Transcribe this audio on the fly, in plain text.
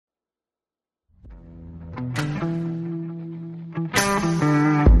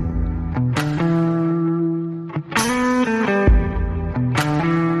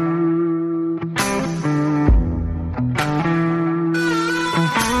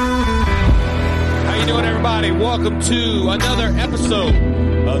everybody. Welcome to another episode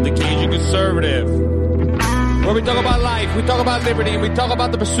of The Cajun Conservative, where we talk about life, we talk about liberty, and we talk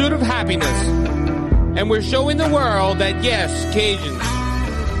about the pursuit of happiness. And we're showing the world that, yes,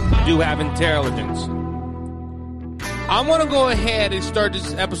 Cajuns do have intelligence. I want to go ahead and start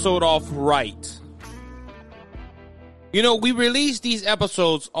this episode off right. You know, we release these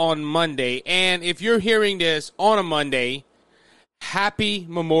episodes on Monday, and if you're hearing this on a Monday, happy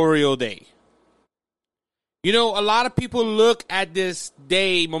Memorial Day. You know, a lot of people look at this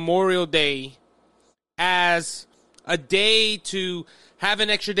day, Memorial Day, as a day to have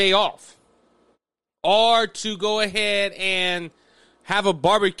an extra day off, or to go ahead and have a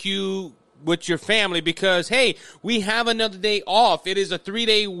barbecue with your family because, hey, we have another day off. It is a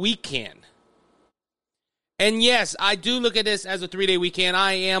 3-day weekend. And yes, I do look at this as a 3-day weekend.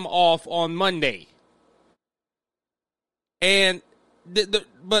 I am off on Monday. And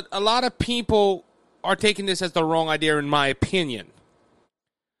but a lot of people are taking this as the wrong idea, in my opinion.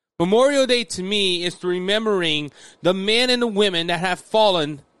 Memorial Day to me is remembering the men and the women that have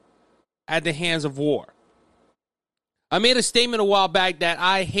fallen at the hands of war. I made a statement a while back that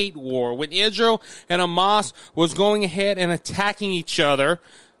I hate war. When Israel and Hamas was going ahead and attacking each other,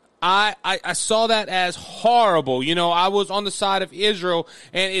 I saw that as horrible. You know, I was on the side of Israel,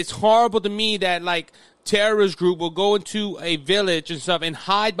 and it's horrible to me that, like, terrorist group will go into a village and stuff and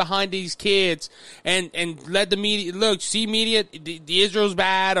hide behind these kids and let the media see media, the Israel's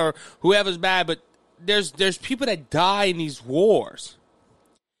bad or whoever's bad, but there's people that die in these wars.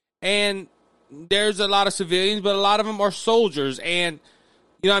 And there's a lot of civilians, but a lot of them are soldiers. And,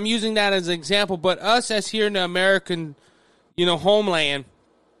 you know, I'm using that as an example, but us as here in the American, you know, homeland,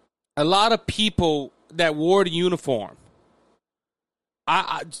 a lot of people that wore the uniform,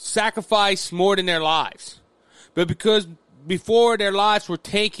 I sacrificed more than their lives. But because before their lives were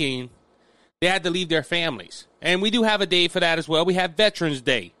taken, they had to leave their families. And we do have a day for that as well. We have Veterans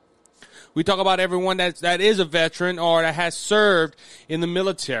Day. We talk about everyone that is a veteran or that has served in the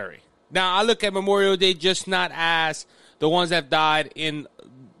military. Now, I look at Memorial Day just not as the ones that have died in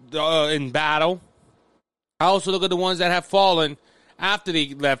battle. I also look at the ones that have fallen after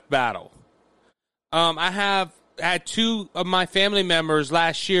they left battle. I have had 2 of my family members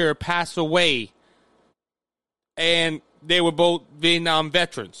last year pass away, and they were both Vietnam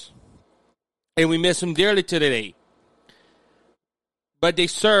veterans, and we miss them dearly to today. But they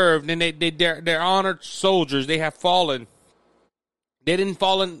served, and they're honored soldiers. They have fallen. They didn't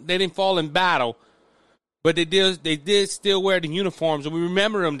fall in battle, but they did still wear the uniforms, and we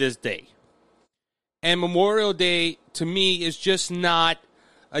remember them this day. And Memorial Day to me is just not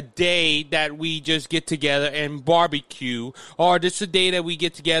a day that we just get together and barbecue, or just a day that we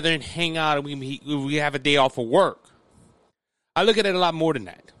get together and hang out and we have a day off of work. I look at it a lot more than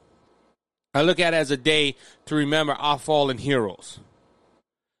that. I look at it as a day to remember our fallen heroes.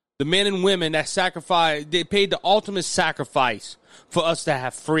 The men and women that sacrificed, they paid the ultimate sacrifice for us to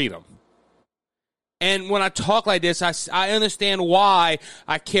have freedom. And when I talk like this, I understand why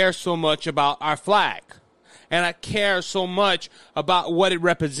I care so much about our flag. And I care so much about what it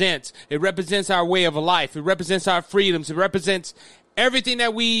represents. It represents our way of life. It represents our freedoms. It represents everything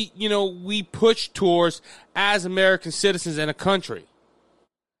that we push towards as American citizens in a country.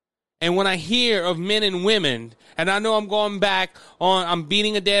 And when I hear of men and women, and I know I'm going back on, I'm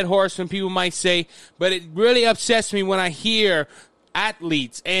beating a dead horse, some people might say, but it really upsets me when I hear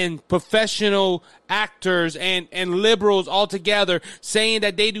athletes and professional actors and liberals all together saying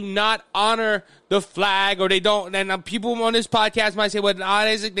that they do not honor the flag, or they don't. And people on this podcast might say, well,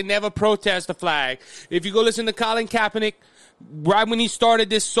 they never protest the flag. If you go listen to Colin Kaepernick, right when he started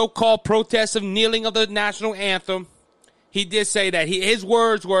this so-called protest of kneeling of the national anthem, he did say that. His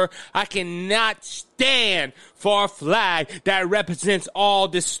words were, I cannot stand for a flag that represents all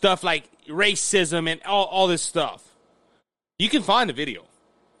this stuff like racism and all this stuff. You can find the video.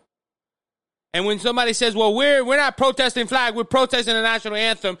 And when somebody says, well, we're not protesting flag, we're protesting the national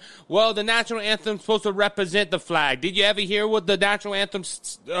anthem. Well, the national anthem is supposed to represent the flag. Did you ever hear what the national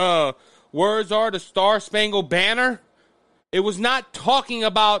anthem's words are? The Star Spangled Banner? It was not talking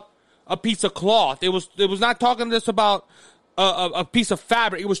about a piece of cloth. It was not talking just about a piece of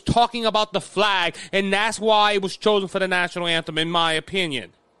fabric. It was talking about the flag, and that's why it was chosen for the national anthem, in my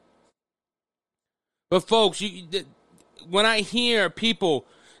opinion. But folks, when I hear people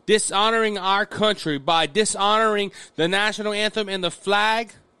dishonoring our country by dishonoring the national anthem and the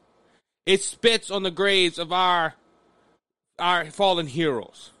flag, it spits on the graves of our fallen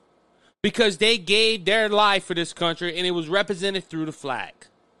heroes, because they gave their life for this country, and it was represented through the flag.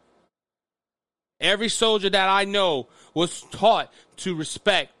 Every soldier that I know was taught to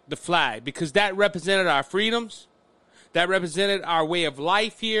respect the flag because that represented our freedoms. That represented our way of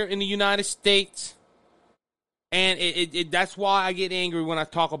life here in the United States. And that's why I get angry when I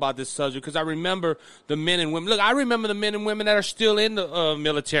talk about this subject, because I remember the men and women. Look, I remember the men and women that are still in the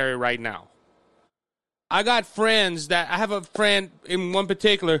military right now. I have a friend in one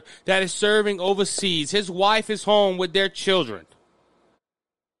particular that is serving overseas. His wife is home with their children.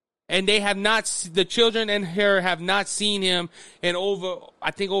 And the children and her have not seen him in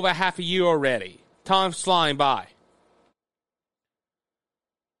over half a year already. Time's flying by.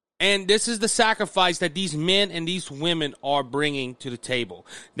 And this is the sacrifice that these men and these women are bringing to the table.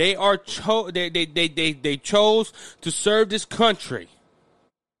 They chose to serve this country,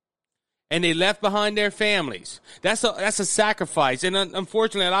 and they left behind their families. That's a sacrifice, and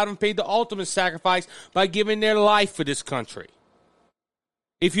unfortunately, a lot of them paid the ultimate sacrifice by giving their life for this country.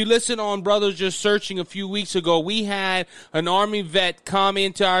 If you listen on Brothers Just Searching a few weeks ago, we had an Army vet come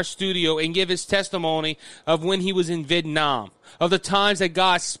into our studio and give his testimony of when he was in Vietnam, of the times that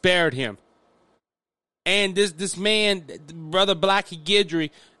God spared him. And this man, Brother Blackie Guidry,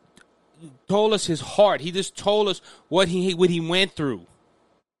 told us his heart. He just told us what he went through.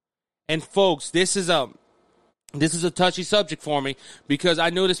 And folks, this is a touchy subject for me because I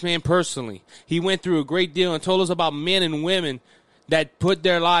know this man personally. He went through a great deal and told us about men and women that put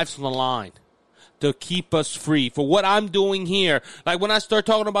their lives on the line to keep us free. For what I'm doing here, like when I start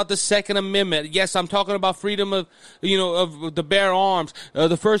talking about the Second Amendment, yes, I'm talking about freedom of the bear arms,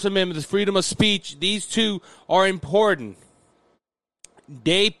 the First Amendment, the freedom of speech. These two are important.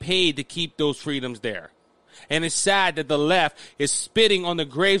 They paid to keep those freedoms there. And it's sad that the left is spitting on the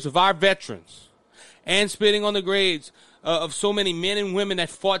graves of our veterans and spitting on the graves of so many men and women that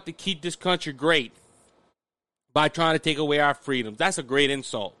fought to keep this country great by trying to take away our freedoms. That's a great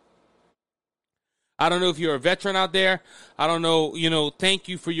insult. I don't know if you're a veteran out there. I don't know, thank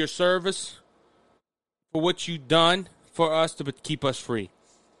you for your service, for what you've done for us to keep us free.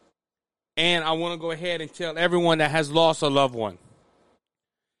 And I want to go ahead and tell everyone that has lost a loved one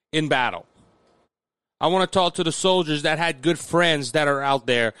in battle. I want to talk to the soldiers that had good friends that are out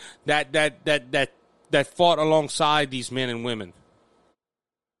there that fought alongside these men and women.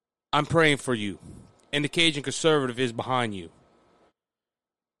 I'm praying for you. And the Cajun Conservative is behind you.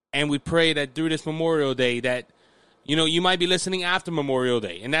 And we pray that through this Memorial Day that, you might be listening after Memorial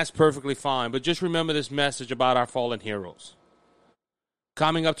Day, and that's perfectly fine. But just remember this message about our fallen heroes.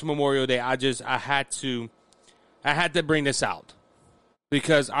 Coming up to Memorial Day, I had to bring this out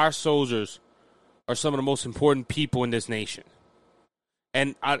because our soldiers are some of the most important people in this nation.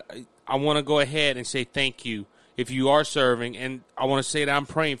 And I want to go ahead and say thank you if you are serving, and I want to say that I'm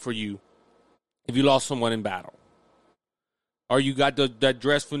praying for you if you lost someone in battle, or you got that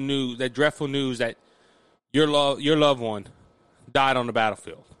dreadful news that your loved one died on the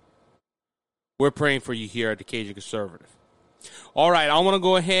battlefield. We're praying for you here at the Cajun Conservative. All right, I want to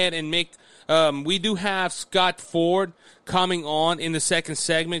go ahead and we do have Scott Ford coming on in the second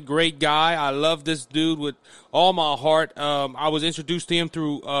segment. Great guy. I love this dude with all my heart. I was introduced to him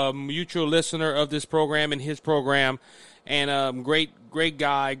through a mutual listener of this program and his program. And great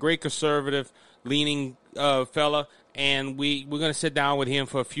guy, great conservative leaning fella. And we're going to sit down with him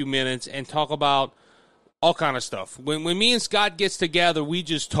for a few minutes and talk about all kind of stuff. When me and Scott gets together, we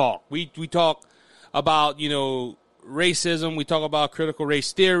just talk. We talk about, racism. We talk about critical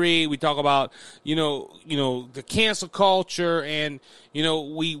race theory. We talk about, the cancel culture, and,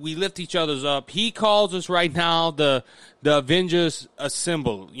 we lift each other's up. He calls us right now the Avengers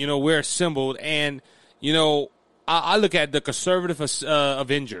assembled. We're assembled, and, I look at the conservative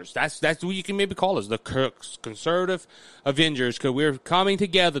Avengers. That's what you can maybe call us, the conservative Avengers, because we're coming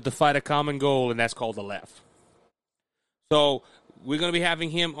together to fight a common goal, and that's called the left. So we're going to be having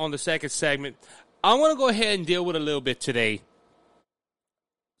him on the second segment. I want to go ahead and deal with a little bit today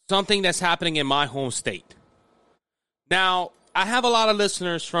something that's happening in my home state. Now, I have a lot of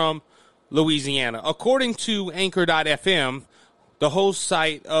listeners from Louisiana. According to Anchor.fm, the host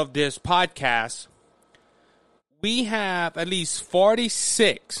site of this podcast, we have at least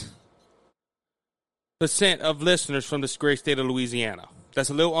 46% of listeners from this great state of Louisiana. That's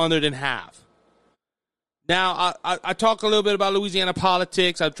a little under than half. Now, I talk a little bit about Louisiana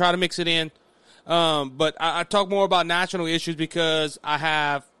politics. I try to mix it in. But I talk more about national issues because I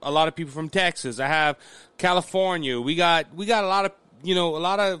have a lot of people from Texas. I have California. We got a lot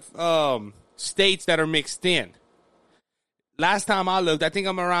of states that are mixed in. Last time I looked, I think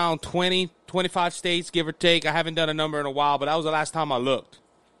I'm around 20, 25 states, give or take. I haven't done a number in a while, but that was the last time I looked.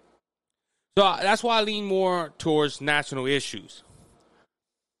 So that's why I lean more towards national issues.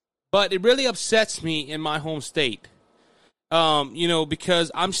 But it really upsets me in my home state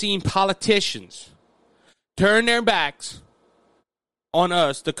because I'm seeing politicians turn their backs on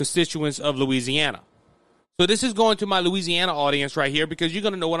us, the constituents of Louisiana. So this is going to my Louisiana audience right here because you're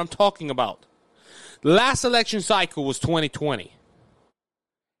going to know what I'm talking about. The last election cycle was 2020.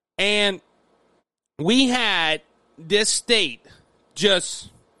 And we had this state just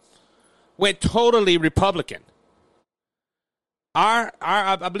went totally Republican.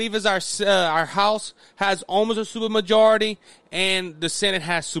 I believe our House has almost a supermajority, and the Senate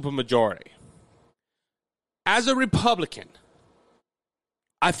has supermajority. As a Republican,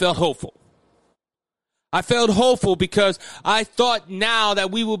 I felt hopeful. I felt hopeful because I thought now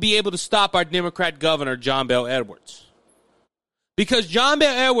that we will be able to stop our Democrat governor, John Bel Edwards. Because John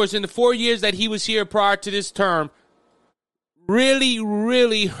Bel Edwards, in the 4 years that he was here prior to this term, really,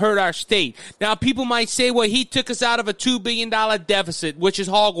 really hurt our state. Now, people might say, well, he took us out of a $2 billion deficit, which is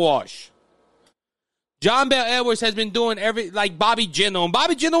hogwash. John Bel Edwards has been doing like Bobby Jindal. And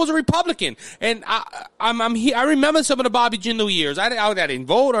Bobby Jindal was a Republican. And I remember some of the Bobby Jindal years. I didn't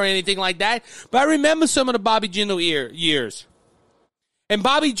vote or anything like that. But I remember some of the Bobby Jindal years. And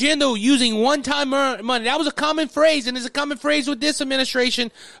Bobby Jindal using one-time money. That was a common phrase. And it's a common phrase with this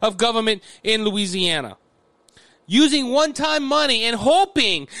administration of government in Louisiana. Using one-time money and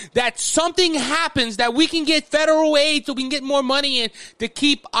hoping that something happens that we can get federal aid so we can get more money in to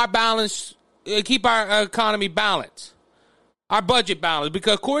keep our balance. Keep our economy balanced, our budget balanced,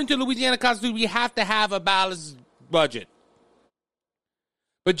 because according to the Louisiana Constitution, we have to have a balanced budget.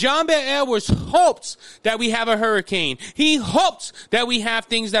 But John Bel Edwards hopes that we have a hurricane. He hopes that we have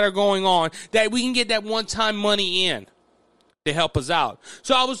things that are going on, that we can get that one-time money in to help us out.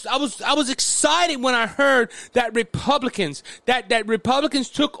 So I was excited when I heard that Republicans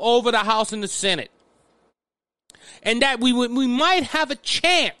took over the House and the Senate, and that we might have a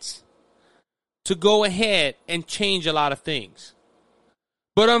chance to go ahead and change a lot of things.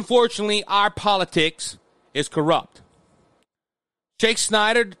 But unfortunately, our politics is corrupt. Jake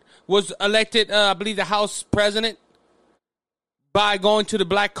Snyder was elected, I believe, the House president by going to the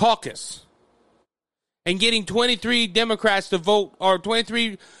Black Caucus and getting 23 Democrats to vote, or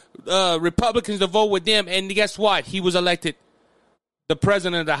 23 Republicans to vote with them. And guess what? He was elected the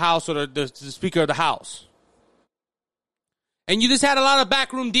president of the House, or the Speaker of the House. And you just had a lot of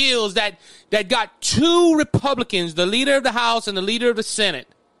backroom deals that got two Republicans, the leader of the House and the leader of the Senate,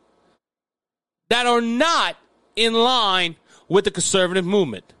 that are not in line with the conservative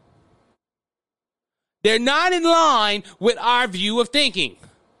movement. They're not in line with our view of thinking.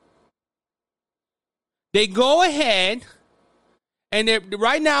 They go ahead, and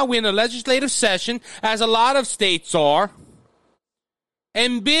right now we're in a legislative session, as a lot of states are,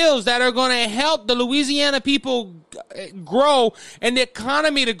 and bills that are going to help the Louisiana people grow and the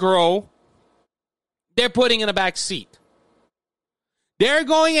economy to grow, they're putting in a back seat. They're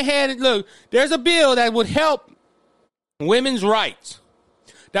going ahead and look, there's a bill that would help women's rights,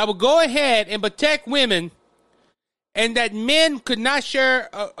 that would go ahead and protect women, and that men could not share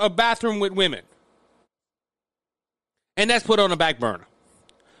a bathroom with women. And that's put on the back burner.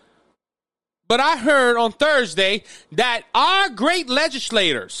 But I heard on Thursday that our great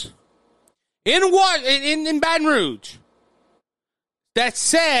legislators in Baton Rouge that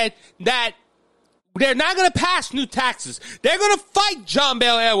said that they're not going to pass new taxes. They're going to fight John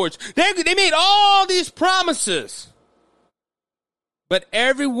Bel Edwards. They made all these promises. But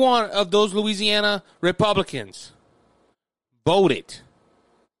every one of those Louisiana Republicans voted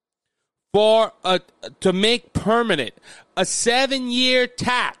to make permanent a 7-year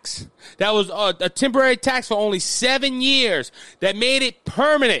tax. That was a temporary tax for only 7 years that made it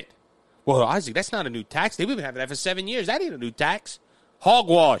permanent. Well, Isaac, that's not a new tax. They've been having that for 7 years. That ain't a new tax.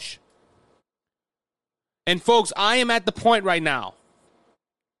 Hogwash. And folks, I am at the point right now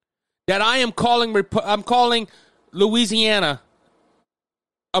that I'm calling Louisiana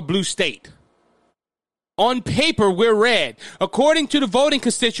a blue state. On paper, we're red. According to the voting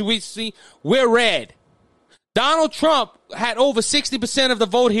constituency, we're red. Donald Trump had over 60% of the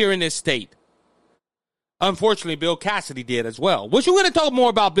vote here in this state. Unfortunately, Bill Cassidy did as well. Which we're going to talk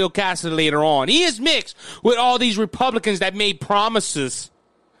more about Bill Cassidy later on. He is mixed with all these Republicans that made promises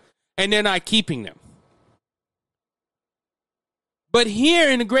and they're not keeping them. But here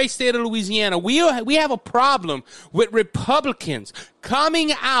in the great state of Louisiana, we have a problem with Republicans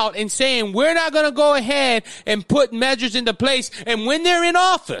coming out and saying we're not going to go ahead and put measures into place. And when they're in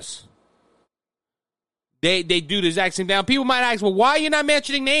office, they do the exact same thing. People might ask, well, why are you not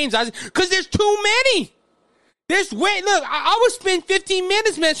mentioning names? Because there's too many. Look, I would spend 15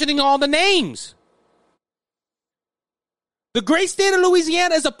 minutes mentioning all the names. The great state of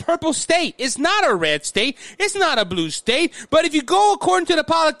Louisiana is a purple state. It's not a red state. It's not a blue state. But if you go according to the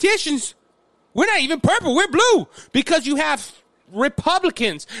politicians, we're not even purple. We're blue. Because you have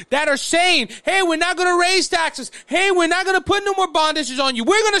Republicans that are saying, hey, we're not going to raise taxes. Hey, we're not going to put no more bondages on you.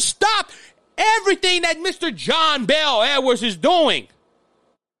 We're going to stop everything that Mr. John Bel Edwards is doing.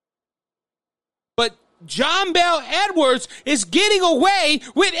 But John Bel Edwards is getting away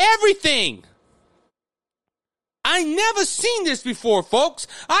with everything. I never seen this before, folks.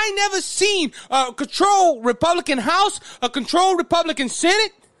 I never seen a controlled Republican House, a controlled Republican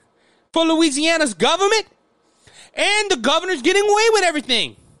Senate for Louisiana's government, and the governor's getting away with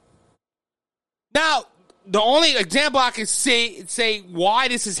everything. Now, the only example I can say why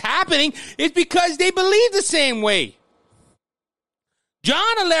this is happening is because they believe the same way.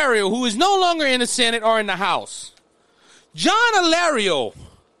 John Alario, who is no longer in the Senate or in the House, John Alario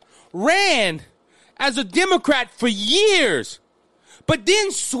ran as a Democrat for years, but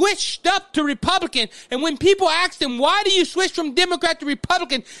then switched up to Republican. And when people asked him, why do you switch from Democrat to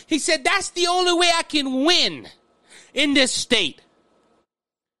Republican? He said, that's the only way I can win in this state.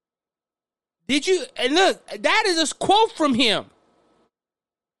 And look, that is a quote from him.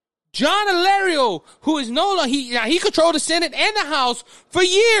 John Alario, who is no longer, he controlled the Senate and the House for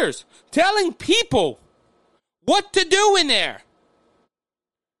years, telling people what to do in there.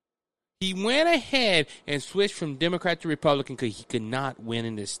 He went ahead and switched from Democrat to Republican because he could not win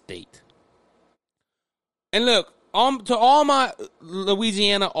in this state. And look, to all my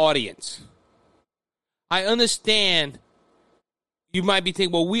Louisiana audience, I understand you might be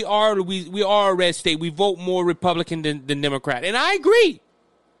thinking, well, we are a red state. We vote more Republican than Democrat. And I agree.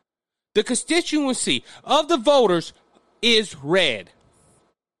 The constituency of the voters is red.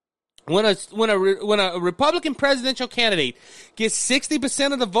 When a Republican presidential candidate gets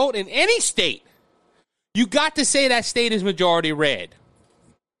 60% of the vote in any state, you got to say that state is majority red.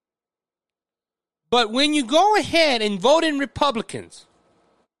 But when you go ahead and vote in Republicans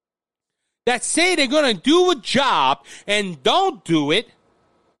that say they're going to do a job and don't do it,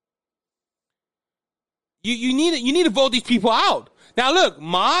 you need to vote these people out. Now look,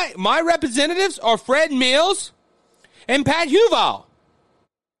 my representatives are Fred Mills and Pat Huval.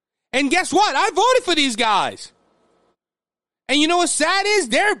 And guess what? I voted for these guys. And you know what's sad is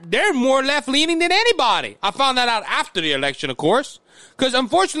they're more left-leaning than anybody. I found that out after the election, of course. Because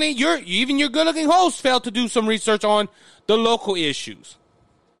unfortunately, even your good-looking host failed to do some research on the local issues.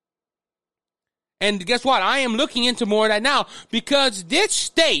 And guess what? I am looking into more of that now because this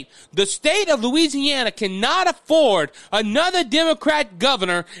state, the state of Louisiana, cannot afford another Democrat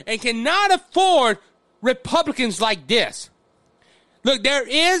governor and cannot afford Republicans like this. Look, there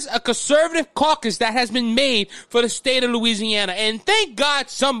is a conservative caucus that has been made for the state of Louisiana, and thank God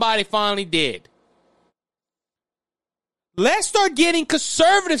somebody finally did. Let's start getting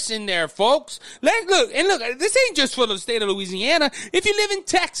conservatives in there, folks. Look, this ain't just for the state of Louisiana. If you live in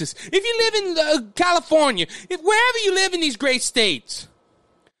Texas, if you live in California, wherever you live in these great states,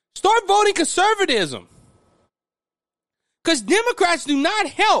 start voting conservatism. Because Democrats do not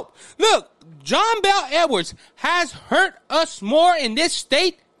help. Look, John Bel Edwards has hurt us more in this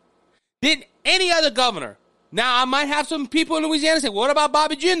state than any other governor. Now, I might have some people in Louisiana say, what about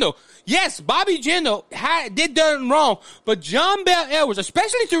Bobby Jindal? Yes, Bobby Jindal did done wrong, but John Bel Edwards,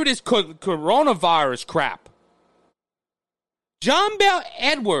 especially through this coronavirus crap, John Bel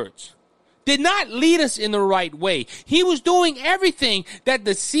Edwards did not lead us in the right way. He was doing everything that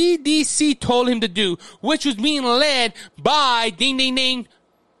the CDC told him to do, which was being led by, ding, ding, ding,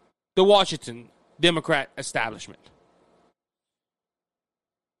 the Washington Democrat establishment.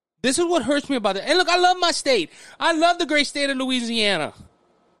 This is what hurts me about it. And look, I love my state. I love the great state of Louisiana.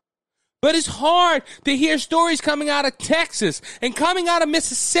 But it's hard to hear stories coming out of Texas and coming out of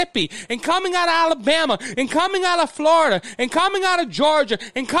Mississippi and coming out of Alabama and coming out of Florida and coming out of Georgia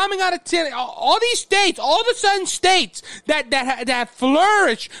and coming out of Tennessee. All these states, all the southern states that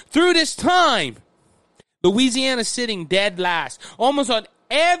flourished through this time. Louisiana sitting dead last. Almost on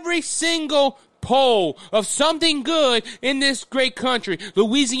every single poll of something good in this great country,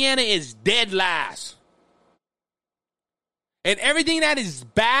 Louisiana is dead last. And everything that is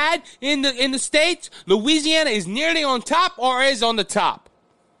bad in the states, Louisiana is nearly on top or is on the top.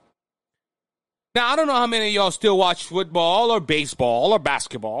 Now, I don't know how many of y'all still watch football or baseball or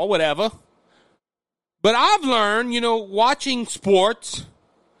basketball, whatever. But I've learned, watching sports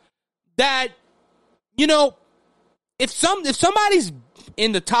that, if somebody's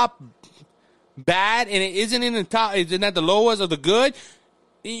in the top bad and it isn't in the top, isn't at the lowest of the good,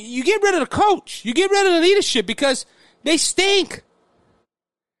 you get rid of the coach. You get rid of the leadership because they stink.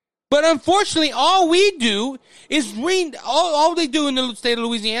 But unfortunately, all we do is all they do in the state of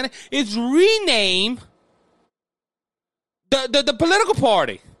Louisiana is rename the political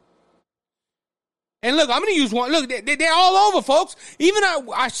party. And look, I'm going to use one. Look, they're all over, folks. Even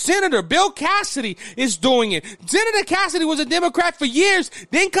our Senator, Bill Cassidy, is doing it. Senator Cassidy was a Democrat for years,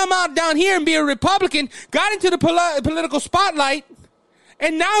 then come out down here and be a Republican, got into the political spotlight,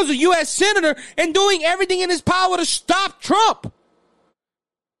 and now is a U.S. Senator and doing everything in his power to stop Trump.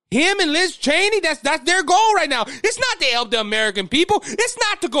 Him and Liz Cheney, that's their goal right now. It's not to help the American people. It's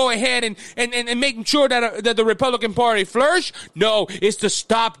not to go ahead and making sure that the Republican Party flourish. No, it's to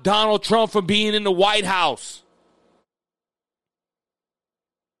stop Donald Trump from being in the White House.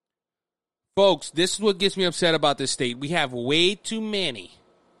 Folks, this is what gets me upset about this state. We have way too many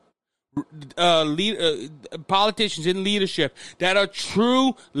politicians in leadership that are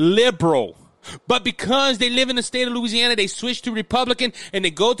true liberal. But because they live in the state of Louisiana, they switch to Republican and they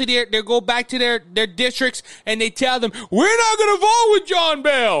go back to their districts and they tell them, we're not going to vote with John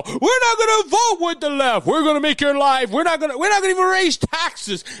Bell. We're not going to vote with the left. We're going to make your life. We're not going to even raise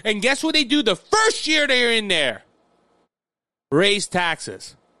taxes. And guess what they do the first year they're in there? Raise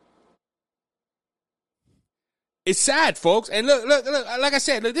taxes. It's sad, folks. And look, like I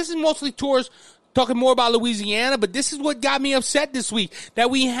said, this is mostly towards talking more about Louisiana, but this is what got me upset this week, that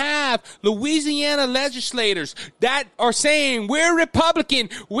we have Louisiana legislators that are saying we're Republican,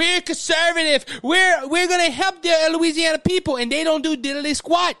 we're conservative, we're going to help the Louisiana people, and they don't do diddly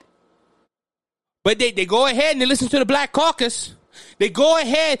squat. But they go ahead and they listen to the Black Caucus. They go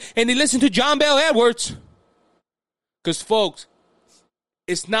ahead and they listen to John Bell Edwards. Because, folks,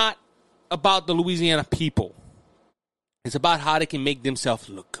 it's not about the Louisiana people. It's about how they can make themselves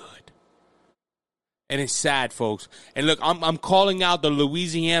look good. And it's sad, folks. And look, I'm calling out the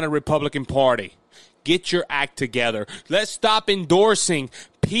Louisiana Republican Party. Get your act together. Let's stop endorsing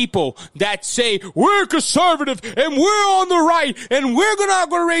people that say we're conservative and we're on the right and we're not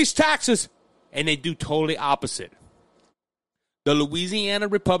going to raise taxes. And they do totally opposite. The Louisiana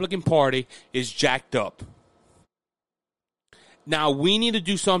Republican Party is jacked up. Now, we need to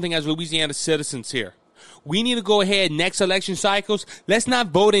do something as Louisiana citizens here. We need to go ahead next election cycles. Let's not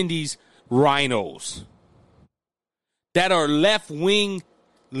vote in these rhinos that are left-wing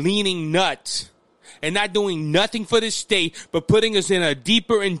leaning nuts and not doing nothing for this state but putting us in a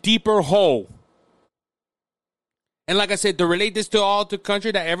deeper and deeper hole. And like I said, to relate this to all the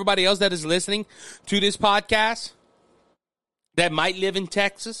country, that everybody else that is listening to this podcast that might live in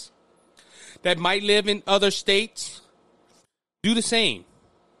Texas, that might live in other states, do the same.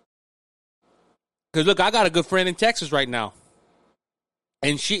 Because look, I got a good friend in Texas right now.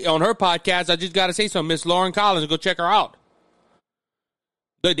 And she, on her podcast, I just got to say something, Miss Lauren Collins, go check her out.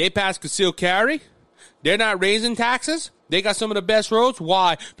 They passed concealed carry. They're not raising taxes. They got some of the best roads.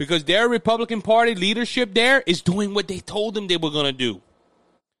 Why? Because their Republican Party leadership there is doing what they told them they were going to do.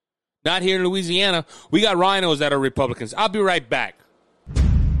 Not here in Louisiana. We got rhinos that are Republicans. I'll be right back.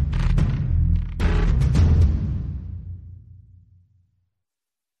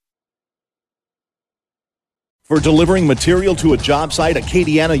 For delivering material to a job site,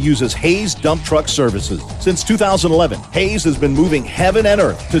 Acadiana uses Hayes Dump Truck Services. Since 2011, Hayes has been moving heaven and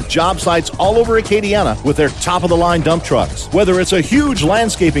earth to job sites all over Acadiana with their top-of-the-line dump trucks. Whether it's a huge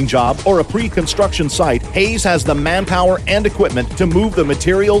landscaping job or a pre-construction site, Hayes has the manpower and equipment to move the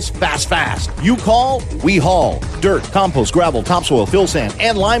materials fast. You call, we haul. Dirt, compost, gravel, topsoil, fill sand,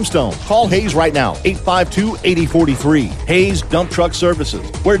 and limestone. Call Hayes right now, 852-8043. Hayes Dump Truck Services,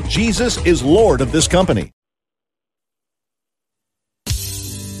 where Jesus is Lord of this company.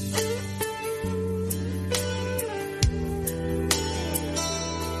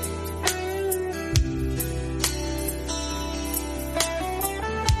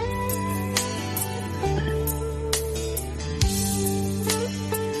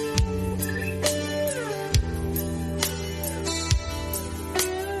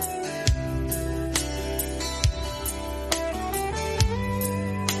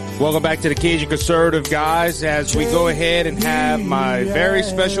 Welcome back to the Cajun Conservative, guys, as we go ahead and have my very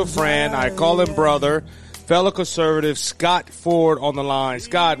special friend, I call him brother, fellow conservative, Scott Ford on the line.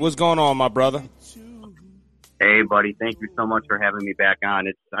 Scott, what's going on, my brother? Hey, buddy. Thank you so much for having me back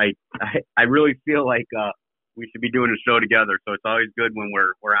on. I really feel like we should be doing a show together, so it's always good when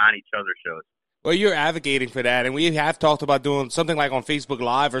we're on each other's shows. Well, you're advocating for that, and we have talked about doing something like on Facebook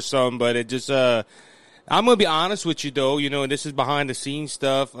Live or something, but it just I'm going to be honest with you, though, and this is behind-the-scenes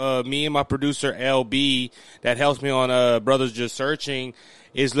stuff. Me and my producer, LB, that helps me on Brothers Just Searching,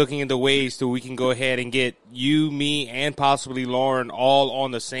 is looking into ways so we can go ahead and get you, me, and possibly Lauren all on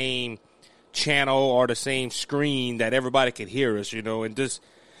the same channel or the same screen that everybody could hear us, and just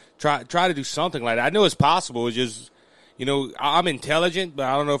try to do something like that. I know it's possible. It's just, I'm intelligent, but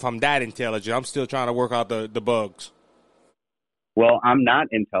I don't know if I'm that intelligent. I'm still trying to work out the bugs. Well, I'm not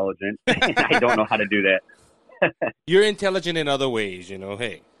intelligent. I don't know how to do that. You're intelligent in other ways,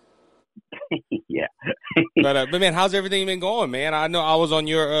 hey. Yeah. But man, how's everything been going, man? I know I was on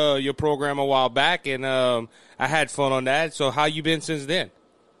your program a while back, and I had fun on that. So how you been since then?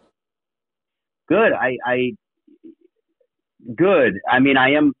 Good. Good. I mean,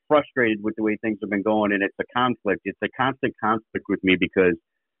 I am frustrated with the way things have been going, and it's a conflict. It's a constant conflict with me because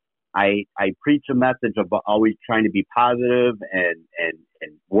I preach a message of always trying to be positive and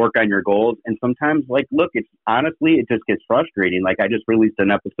work on your goals. And sometimes, look, it's honestly, it just gets frustrating. Like, I just released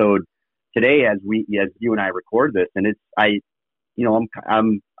an episode today as you and I record this, and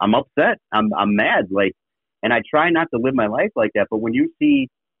I'm upset. I'm mad. And I try not to live my life like that. But when you see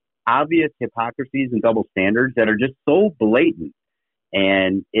obvious hypocrisies and double standards that are just so blatant,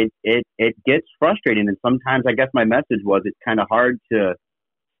 and it gets frustrating. And sometimes, I guess my message was, it's kind of hard to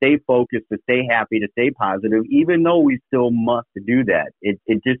stay focused, to stay happy, to stay positive, even though we still must do that. It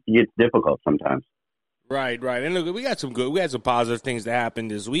just gets difficult sometimes. Right. And look, we had some positive things that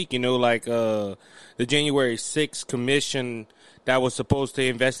happened this week, like the January 6th commission that was supposed to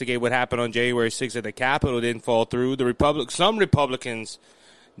investigate what happened on January 6th at the Capitol didn't fall through. Some Republicans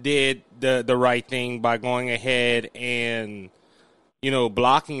did the right thing by going ahead and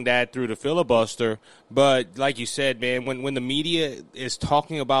blocking that through the filibuster. But like you said, man, when the media is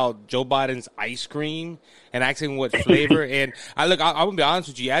talking about Joe Biden's ice cream and asking what flavor, and I'm gonna be honest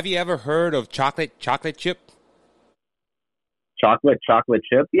with you, have you ever heard of chocolate chip? Chocolate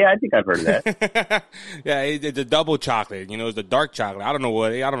chip? Yeah, I think I've heard of that. Yeah, it's a double chocolate. It's the dark chocolate. I don't know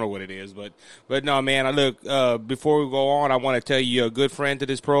what it is, but no, man. Before we go on, I want to tell you, you're a good friend to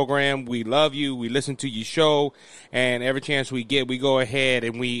this program. We love you. We listen to your show, and every chance we get, we go ahead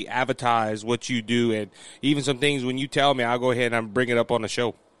and we advertise what you do, and even some things when you tell me, I'll go ahead and bring it up on the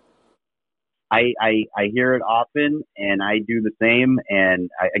show. I hear it often, and I do the same.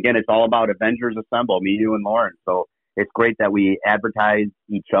 And again, it's all about Avengers Assemble, me, you, and Lauren. So it's great that we advertise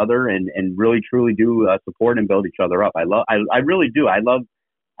each other and really truly do support and build each other up. I really do. I love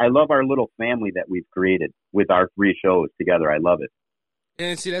our little family that we've created with our 3 shows together. I love it.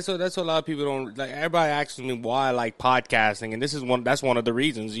 And see, that's what a lot of people don't like. Everybody asks me why I like podcasting, and that's one of the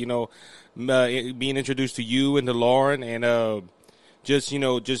reasons. Being introduced to you and to Lauren, and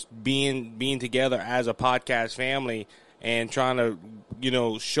just being together as a podcast family and trying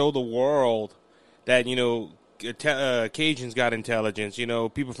to show the world that Cajuns got intelligence.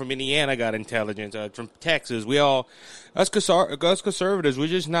 People from Indiana got intelligence. From Texas, us conservatives, we're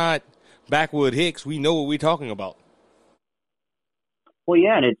just not backwood hicks. We know what we're talking about. Well,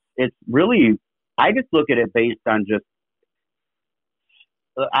 yeah, and it's really, I just look at it based on just,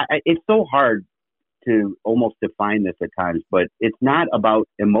 it's so hard to almost define this at times, but it's not about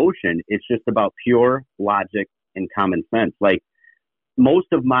emotion. It's just about pure logic and common sense. Like, most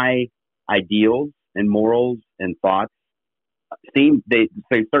of my ideals and morals and thoughts they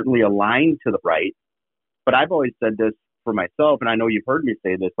certainly align to the right, but I've always said this for myself, and I know you've heard me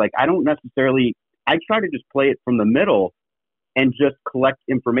say this, I try to just play it from the middle and just collect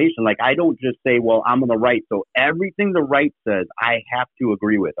information. I don't just say, well, I'm on the right, so everything the right says I have to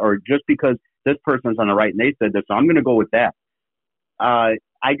agree with, or just because this person's on the right and they said this, so I'm going to go with that. I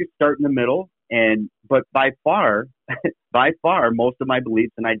just start in the middle, but by far, most of my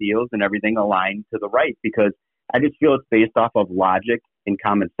beliefs and ideals and everything align to the right, because I just feel it's based off of logic and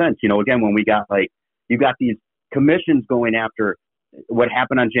common sense. Again, when we got you got these commissions going after what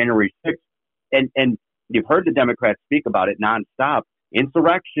happened on January 6th, and you've heard the Democrats speak about it nonstop,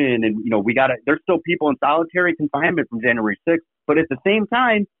 insurrection, and there's still people in solitary confinement from January 6th, but at the same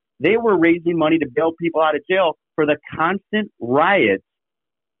time, they were raising money to bail people out of jail for the constant riots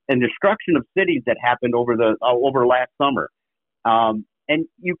and destruction of cities that happened over last summer. And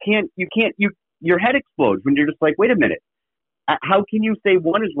your head explodes when you're just like, wait a minute, how can you say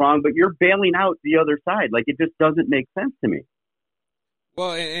one is wrong, but you're bailing out the other side? It just doesn't make sense to me.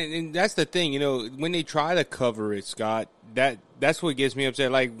 Well, and that's the thing, when they try to cover it, Scott, that's what gets me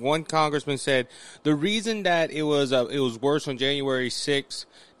upset. Like, one congressman said, the reason that it was worse on January 6th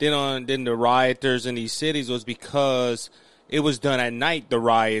than the rioters in these cities was because it was done at night, the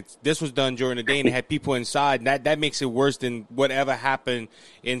riots. This was done during the day, and they had people inside. And that makes it worse than whatever happened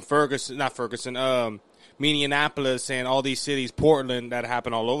in Minneapolis and all these cities, Portland, that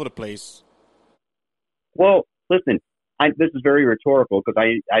happened all over the place. Well, listen, this is very rhetorical, because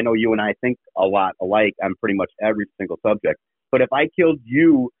I know you and I think a lot alike on pretty much every single subject. But if I killed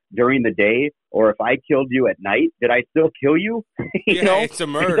you during the day or if I killed you at night, did I still kill you? It's a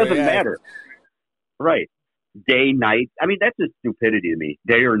murder. It doesn't matter. Right. Day, night. I mean, that's just stupidity to me.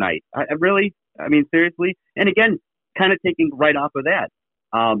 Day or night. Really? I mean, seriously? And again, kind of taking right off of that,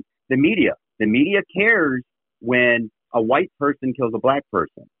 the media. The media cares when a white person kills a black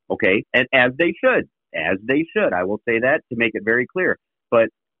person, okay? And as they should. I will say that to make it very clear. But,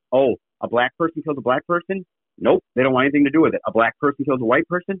 a black person kills a black person? Nope, they don't want anything to do with it. A black person kills a white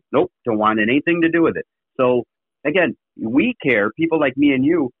person? Nope, don't want anything to do with it. So, again, we care, people like me and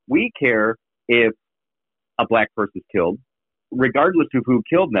you, we care if a black person's killed, regardless of who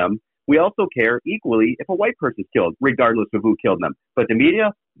killed them. We also care equally if a white person's killed, regardless of who killed them. But the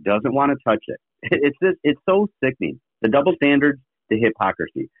media doesn't want to touch it. It's so sickening. The double standards, the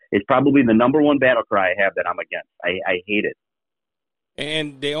hypocrisy. It's probably the number one battle cry I have that I'm against. I hate it.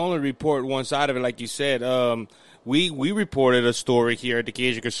 And they only report one side of it, like you said. We reported a story here at the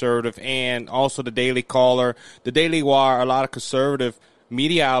Cajun Conservative and also the Daily Caller, the Daily Wire, a lot of conservative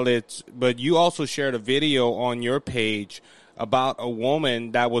media outlets. But you also shared a video on your page about a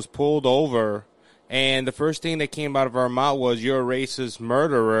woman that was pulled over, and the first thing that came out of her mouth was, "You're a racist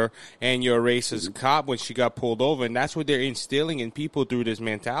murderer and you're a racist cop," when she got pulled over. And that's what they're instilling in people through this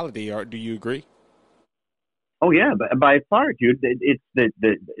mentality. Do you agree? Oh yeah, but by far, dude, it's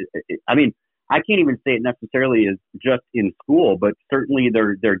I mean, I can't even say it necessarily is just in school, but certainly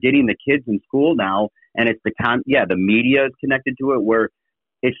they're getting the kids in school now, and it's the media is connected to it, where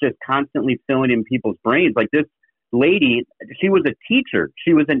it's just constantly filling in people's brains. Like this lady, she was a teacher,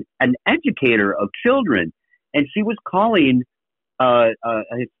 she was an educator of children, and she was calling a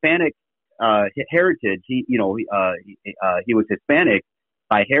Hispanic heritage. He was Hispanic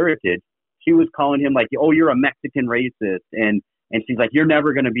by heritage. She was calling him like, "Oh, you're a Mexican racist," and she's like, "You're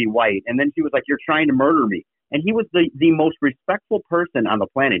never going to be white." And then she was like, "You're trying to murder me." And he was the most respectful person on the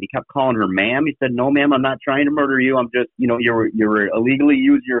planet. He kept calling her ma'am. He said, "No, ma'am, I'm not trying to murder you. I'm just, you're illegally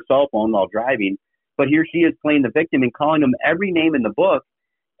using your cell phone while driving." But here she is playing the victim and calling him every name in the book.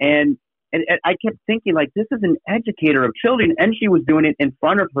 And I kept thinking, like, this is an educator of children, and she was doing it in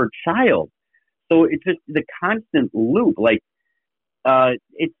front of her child. So it's just the constant loop. Like,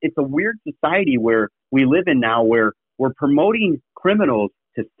 it's a weird society where we live in now, where we're promoting criminals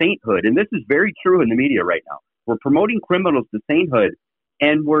to sainthood. And this is very true in the media right now. We're promoting criminals to sainthood,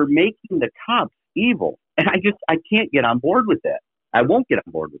 and we're making the cops evil. And I can't get on board with that. I won't get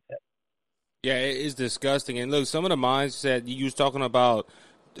on board with that. Yeah, it is disgusting. And look, some of the mindset you was talking about,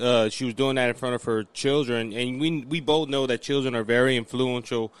 she was doing that in front of her children, and we both know that children are very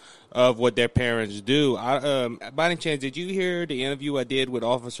influential of what their parents do. By any chance, did you hear the interview I did with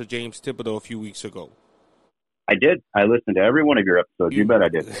Officer James Thibodeau a few weeks ago? I did. I listened to every one of your episodes. You bet I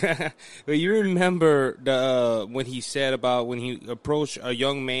did. But you remember when he said about when he approached a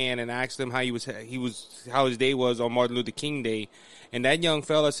young man and asked him how how his day was on Martin Luther King Day, and that young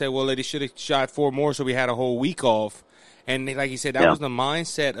fella said, "Well, they should have shot 4 more, so we had a whole week off." And like he said, that was the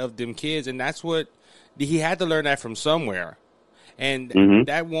mindset of them kids, and that's what he had to learn that from somewhere. And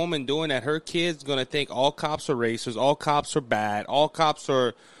that woman doing that, her kid's gonna think all cops are racist, all cops are bad, all cops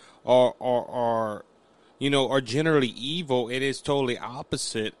are generally evil. It is totally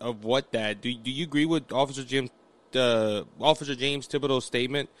opposite of what that. Do you agree with Officer James Thibodeau's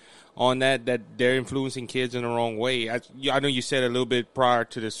statement on that they're influencing kids in the wrong way? I know you said a little bit prior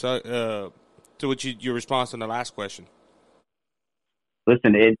to this to what your response on the last question.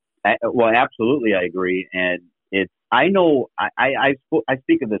 Listen, absolutely, I agree, and I know I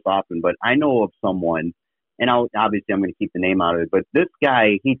speak of this often, but I know of someone, and obviously I'm going to keep the name out of it, but this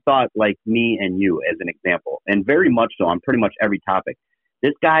guy, he thought like me and you as an example, and very much so on pretty much every topic.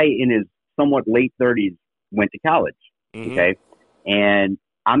 This guy in his somewhat late 30s went to college, okay? And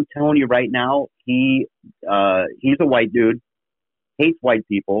I'm telling you right now, he's a white dude, hates white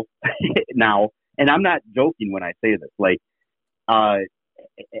people now, and I'm not joking when I say this. Like,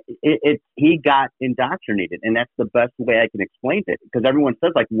 he got indoctrinated, and that's the best way I can explain it, because everyone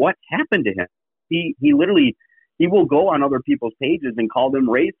says, like, what happened to him? He literally, he will go on other people's pages and call them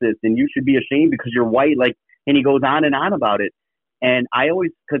racist, and you should be ashamed because you're white, like, and he goes on and on about it. And I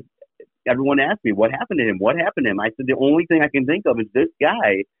always, because everyone asked me, what happened to him? What happened to him? I said, the only thing I can think of is this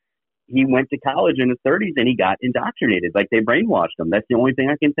guy, he went to college in his 30s and he got indoctrinated. Like, they brainwashed him. That's the only thing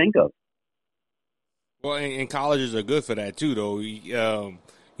I can think of. Well, and colleges are good for that too, though.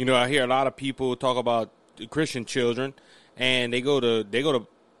 I hear a lot of people talk about Christian children, and they go to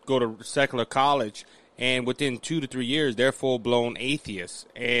secular college, and within 2 to 3 years, they're full blown atheists.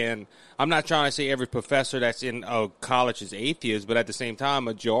 And I'm not trying to say every professor that's in a college is atheist, but at the same time,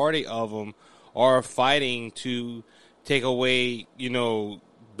 majority of them are fighting to take away,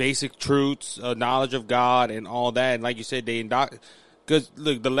 basic truths, knowledge of God, and all that. And like you said, because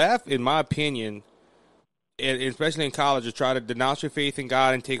look, the left, in my opinion, and especially in college, is try to denounce your faith in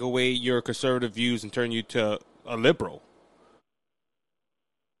God and take away your conservative views and turn you to a liberal.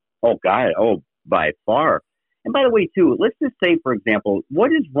 Oh, God. Oh, by far. And by the way, too, let's just say, for example,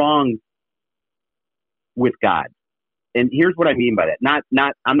 what is wrong with God? And here's what I mean by that.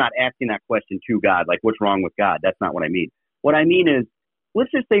 I'm not asking that question to God, like what's wrong with God? That's not what I mean. What I mean is, let's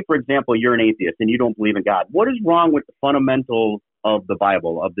just say, for example, you're an atheist and you don't believe in God. What is wrong with the fundamentals of the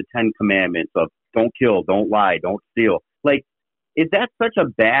Bible, of the 10 Commandments, of don't kill, don't lie, don't steal? Like, is that such a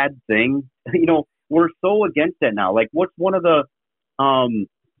bad thing? We're so against that now. Like, what's one of the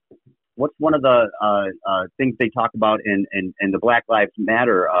things they talk about in the Black Lives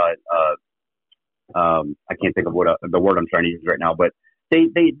Matter? I can't think of the word I'm trying to use right now, but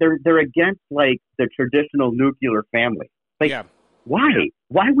they're against like the traditional nuclear family. Like, yeah. Why?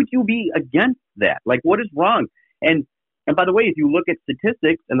 Why would you be against that? Like, what is wrong? And by the way, if you look at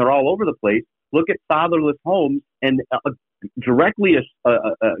statistics, and they're all over the place, look at fatherless homes, and directly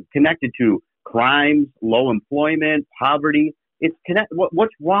connected to crimes, low employment, poverty.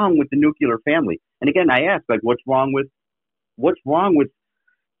 What's wrong with the nuclear family? And again, I ask, like, what's wrong with?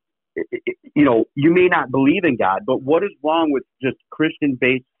 You may not believe in God, but what is wrong with just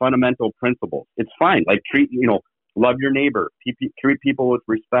Christian-based fundamental principles? It's fine. Like, love your neighbor, treat people with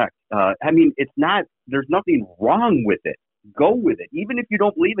respect. It's not. There's nothing wrong with it. Go with it. Even if you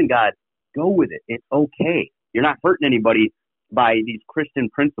don't believe in God, go with it. It's okay. You're not hurting anybody by these Christian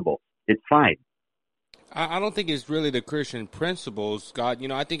principles. It's fine. I don't think it's really the Christian principles, Scott.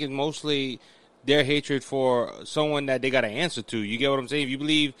 I think it's mostly their hatred for someone that they got to answer to. You get what I'm saying? If you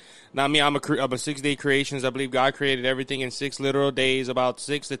believe, now me, I'm a 6-day creationist. I believe God created everything in 6 literal days about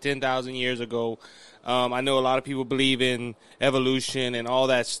 6 to 10,000 years ago. I know a lot of people believe in evolution and all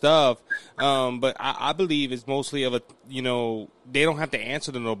that stuff, but I believe it's mostly of they don't have to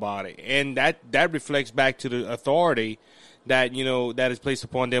answer to nobody, and that reflects back to the authority that that is placed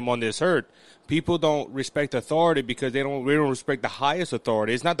upon them on this earth. People don't respect authority because they don't respect the highest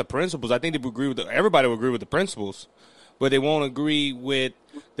authority. It's not the principles. I think everybody will agree with the principles, but they won't agree with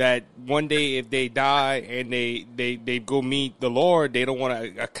that one day if they die and they go meet the Lord, they don't want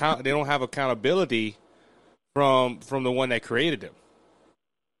to account. They don't have accountability from the one that created them.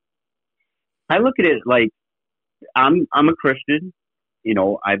 I look at it like I'm a Christian.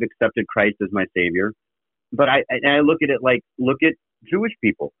 I've accepted Christ as my Savior, but I look at it like, look at Jewish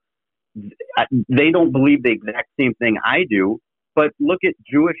people. They don't believe the exact same thing I do, but look at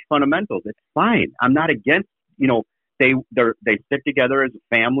Jewish fundamentals. It's fine. I'm not against. They stick together as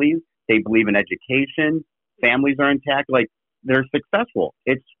families. They believe in education. Families are intact. Like, they're successful.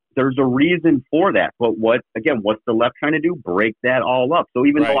 There's a reason for that. But what's the left trying to do? Break that all up. So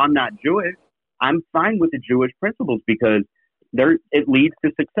even though I'm not Jewish, I'm fine with the Jewish principles because it leads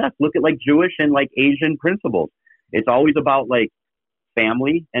to success. Look at like Jewish and like Asian principles. It's always about like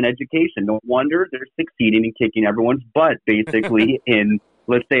family and education. No wonder they're succeeding in kicking everyone's butt, basically, in,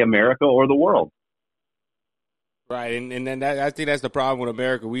 let's say, America or the world. Right, and then I think that's the problem with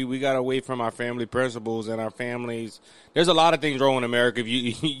America. We got away from our family principles and our families. There's a lot of things wrong in America. If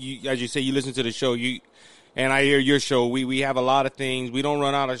you as you say, you listen to the show, and I hear your show. We have a lot of things. We don't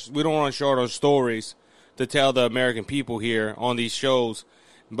run short on stories to tell the American people here on these shows.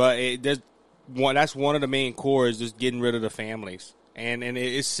 But that's one of the main core is just getting rid of the families. And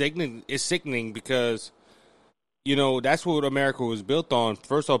it's sickening because, that's what America was built on.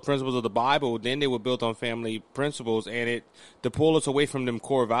 First off, principles of the Bible, then they were built on family principles, and to pull us away from them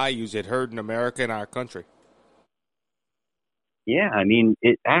core values, it hurt in America and our country. Yeah, I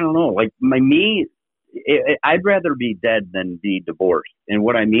don't know. Like, I'd rather be dead than be divorced. And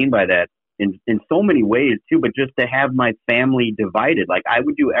what I mean by that, in so many ways too, but just to have my family divided. Like, I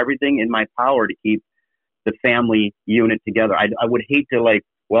would do everything in my power to keep the family unit together. I would hate to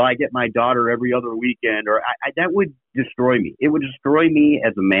I get my daughter every other weekend, or that would destroy me. It would destroy me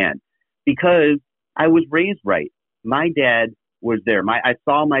as a man because I was raised right. My dad was there. I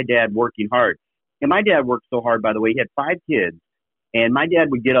saw my dad working hard, and my dad worked so hard, by the way. He had 5 kids, and my dad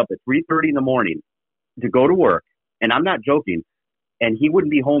would get up at 3:30 in the morning to go to work, and I'm not joking, and he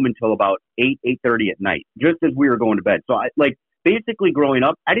wouldn't be home until about 8:30 at night, just as we were going to bed. So basically growing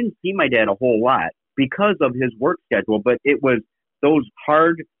up, I didn't see my dad a whole lot because of his work schedule, but it was those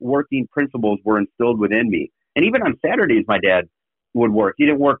hard working principles were instilled within me. And even on Saturdays, my dad would work. He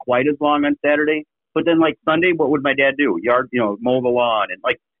didn't work quite as long on Saturday, but then like Sunday, what would my dad do? Mow the lawn. And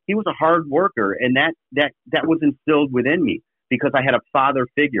he was a hard worker. And that was instilled within me because I had a father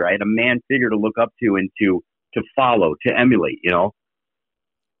figure. I had a man figure to look up to and to follow, to emulate,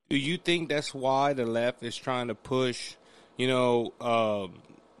 Do you think that's why the left is trying to push, you know,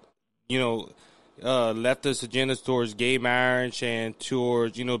 leftist agendas towards gay marriage and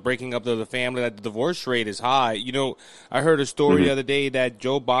towards, breaking up the family? That the divorce rate is high. I heard a story the other day that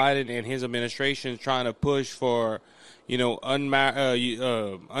Joe Biden and his administration is trying to push for,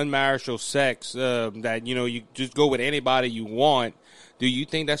 unmarital sex, that, you just go with anybody you want. Do you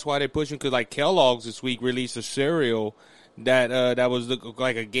think that's why they're pushing? Because like Kellogg's this week released a cereal that was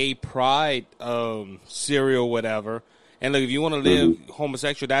like a gay pride cereal, whatever. And look, if you want to live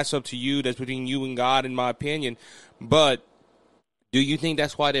homosexual, that's up to you. That's between you and God, in my opinion. But do you think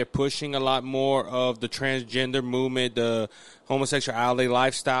that's why they're pushing a lot more of the transgender movement, the homosexuality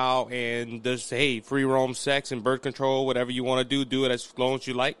lifestyle, and just, hey, free roam sex and birth control, whatever you want to do it as long as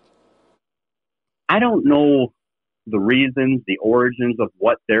you like? I don't know the reasons, the origins of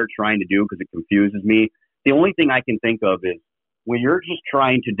what they're trying to do because it confuses me. The only thing I can think of is when you're just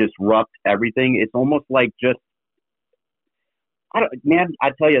trying to disrupt everything, it's almost like just, I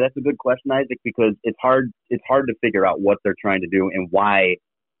tell you, that's a good question, Isaac, because it's hard to figure out what they're trying to do and why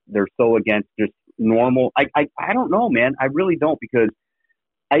they're so against just normal. I don't know, man. I really don't, because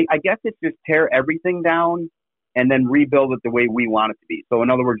I guess it's just tear everything down and then rebuild it the way we want it to be. So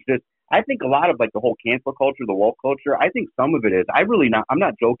in other words, I think a lot of like the whole cancel culture, the woke culture, I think some of it is, I'm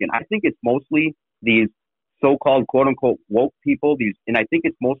not joking. I think it's mostly these so-called quote unquote woke people, and I think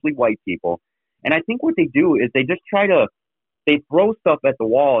it's mostly white people. And I think what they do is they just they throw stuff at the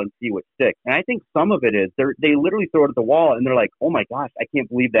wall and see what sticks. And I think some of it is they literally throw it at the wall and they're like, oh my gosh, I can't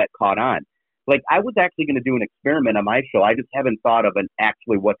believe that caught on. Like, I was actually going to do an experiment on my show. I just haven't thought of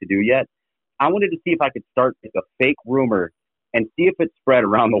actually what to do yet. I wanted to see if I could start like a fake rumor and see if it spread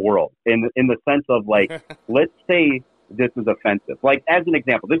around the world in the sense of like, let's say this is offensive. Like, as an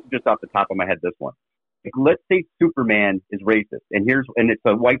example, this is just off the top of my head, this one. Like, let's say Superman is racist and it's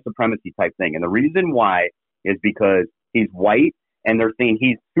a white supremacy type thing. And the reason why is because he's white and they're saying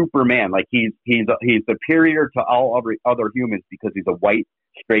he's Superman. Like he's superior to all other humans because he's a white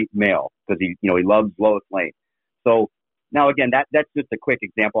straight male because he loves Lois Lane. So now again, that's just a quick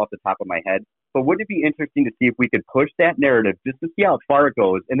example off the top of my head. But wouldn't it be interesting to see if we could push that narrative just to see how far it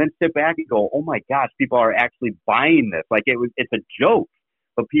goes and then sit back and go, oh my gosh, people are actually buying this. Like it's a joke,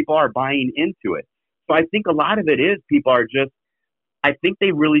 but people are buying into it. So I think a lot of it is people are just, I think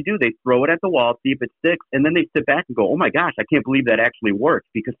they really do. They throw it at the wall, see if it sticks, and then they sit back and go, oh my gosh, I can't believe that actually works.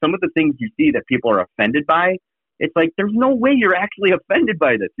 Because some of the things you see that people are offended by, it's like, there's no way you're actually offended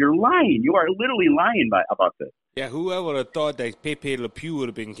by this. You're lying. You are literally lying about this. Yeah, whoever would have thought that Pepe Le Pew would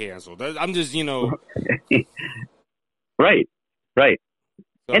have been canceled? I'm just, Right.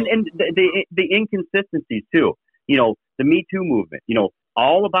 So. And the inconsistencies, too. The Me Too movement,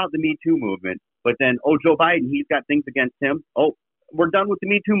 all about the Me Too movement. But then, Joe Biden, he's got things against him. Oh, we're done with the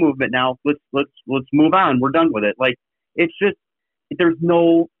Me Too movement now. Let's move on. We're done with it. Like, it's just,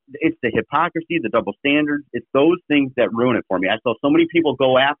 it's the hypocrisy, the double standards. It's those things that ruin it for me. I saw so many people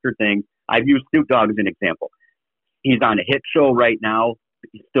go after things. I've used Snoop Dogg as an example. He's on a hit show right now.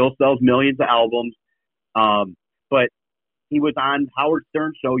 He still sells millions of albums. But he was on Howard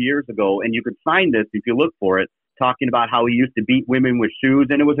Stern's show years ago, and you could find this if you look for it, talking about how he used to beat women with shoes,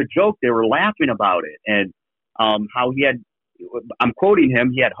 and it was a joke. They were laughing about it. And how he had, I'm quoting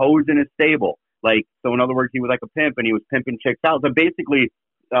him, he had hoes in his stable. Like, so in other words, he was like a pimp and he was pimping chicks out. So basically,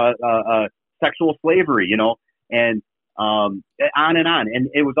 sexual slavery, and on and on. And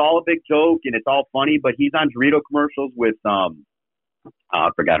it was all a big joke and it's all funny, but he's on Dorito commercials with, I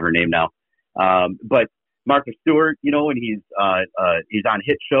forgot her name now. But Martha Stewart, and he's on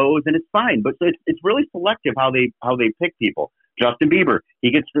hit shows and it's fine, but it's really selective how they pick people. Justin Bieber,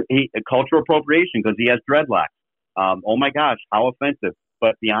 he gets cultural appropriation because he has dreadlocks. Oh my gosh, how offensive.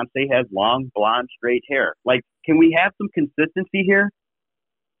 But Beyonce has long, blonde, straight hair. Like, can we have some consistency here?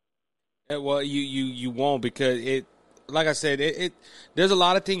 Well, you won't, because it, like I said, it there's a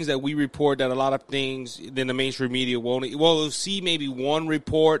lot of things that we report that a lot of things in the mainstream media won't. Well, it'll see maybe one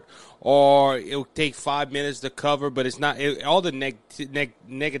report or it'll take 5 minutes to cover, but it's not all the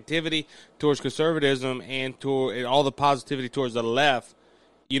negativity towards conservatism and all the positivity towards the left.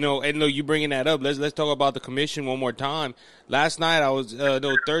 And look, you bringing that up. Let's talk about the commission one more time. Last night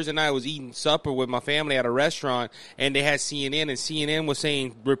Thursday night I was eating supper with my family at a restaurant, and they had CNN, and CNN was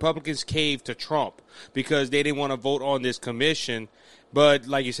saying Republicans caved to Trump because they didn't want to vote on this commission. But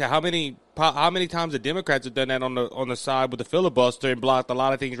like you said, how many times the Democrats have done that on the side with the filibuster and blocked a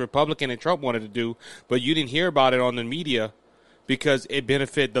lot of things Republican and Trump wanted to do, but you didn't hear about it on the media because it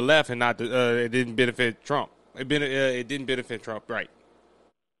benefited the left and not it didn't benefit Trump. It didn't benefit Trump, right?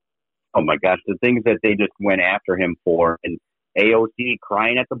 Oh my gosh, the things that they just went after him for, and AOC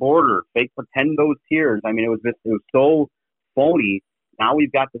crying at the border, fake pretend those tears. I mean, it was so phony. Now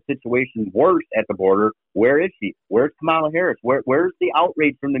we've got the situation worse at the border. Where is she? Where's Kamala Harris? Where's the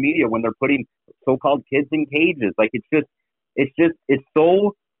outrage from the media when they're putting so-called kids in cages? Like, it's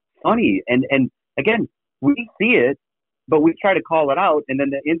so funny. And again, we see it, but we try to call it out. And then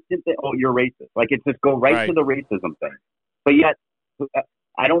the instant that, oh, you're racist, like, it's just go right to the racism thing. But yet,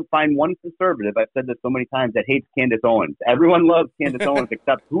 I don't find one conservative, I've said this so many times, that hates Candace Owens. Everyone loves Candace Owens,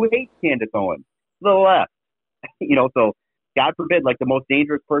 except who hates Candace Owens? The left. So God forbid, like, the most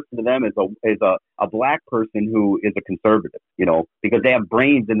dangerous person to them is a black person who is a conservative, because they have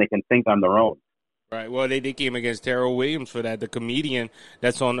brains and they can think on their own. Right. Well, they came against Terrell Williams for that. The comedian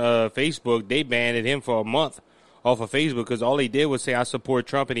that's on Facebook, they banned him for a month off of Facebook because all he did was say, I support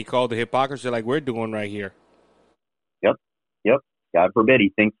Trump, and he called the hypocrisy like we're doing right here. Yep. God forbid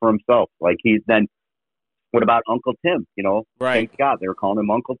he thinks for himself. Like, what about Uncle Tim? Right. Thank God they were calling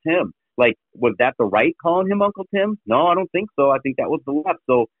him Uncle Tim. Like, was that the right calling him Uncle Tim? No, I don't think so. I think that was the left.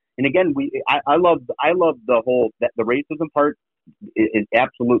 So, and again, I love the whole, that the racism part is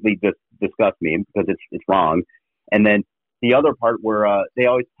absolutely just disgusts me because it's wrong. And then the other part where they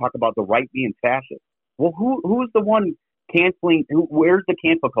always talk about the right being fascist. Well, who's the one canceling? Where's the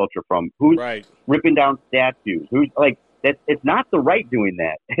cancel culture from? Who's ripping down statues? Who's like that? It's not the right doing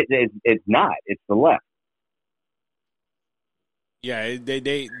that. It's not. It's the left. Yeah,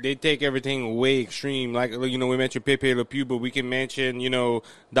 they take everything way extreme. Like, we mentioned Pepe Le Pew, but we can mention,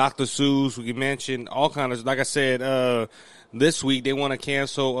 Dr. Seuss. We can mention all kinds of, like I said, this week they want to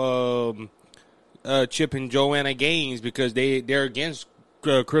cancel Chip and Joanna Gaines because they're against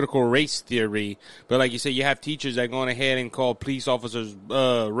critical race theory. But like you said, you have teachers that going ahead and call police officers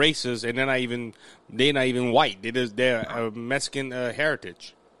racist, and they're not even white. They're Mexican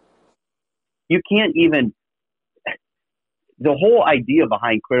heritage. You can't even. The whole idea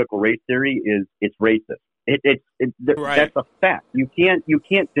behind critical race theory is it's racist. That's a fact. You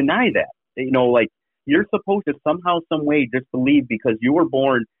can't deny that. Like, you're supposed to somehow, some way just believe because you were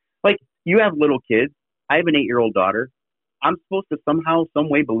born, like, you have little kids. I have an 8-year-old daughter. I'm supposed to somehow, some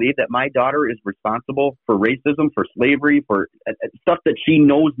way believe that my daughter is responsible for racism, for slavery, for stuff that she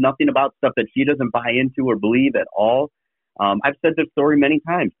knows nothing about, stuff that she doesn't buy into or believe at all. I've said this story many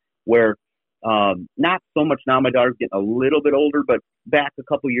times where, not so much now, my daughter's getting a little bit older, but back a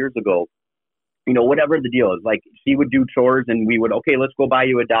couple years ago, whatever the deal is, like, she would do chores and we would, okay, let's go buy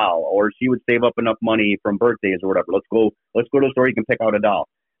you a doll, or she would save up enough money from birthdays or whatever. Let's go to the store. You can pick out a doll.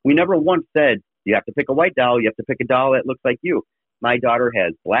 We never once said, you have to pick a white doll. You have to pick a doll that looks like you. My daughter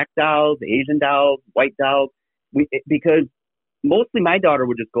has black dolls, Asian dolls, white dolls, because mostly my daughter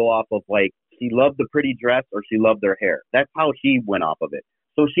would just go off of, like, she loved the pretty dress or she loved their hair. That's how she went off of it.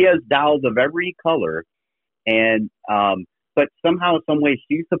 So she has dolls of every color, and but somehow, some way,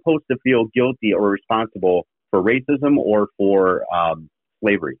 she's supposed to feel guilty or responsible for racism or for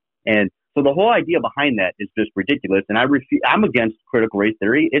slavery. And so the whole idea behind that is just ridiculous. And I'm against critical race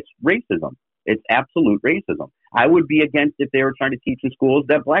theory. It's racism. It's absolute racism. I would be against if they were trying to teach in schools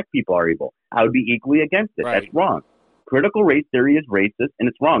that black people are evil. I would be equally against it. Right. That's wrong. Critical race theory is racist, and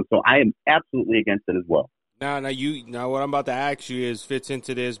it's wrong. So I am absolutely against it as well. Now, what I'm about to ask you fits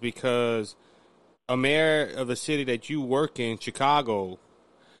into this because a mayor of the city that you work in, Chicago,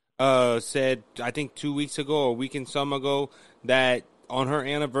 said, I think 2 weeks ago or a week and some ago, that on her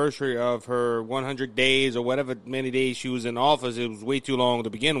anniversary of her 100 days or whatever many days she was in office, it was way too long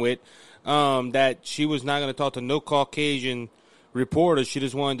to begin with, that she was not going to talk to no Caucasian reporters. She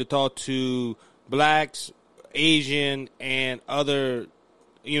just wanted to talk to blacks, Asian, and other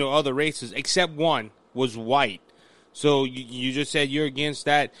races, except one was white. So you just said you're against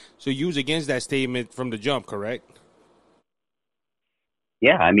that. So you was against that statement from the jump, correct?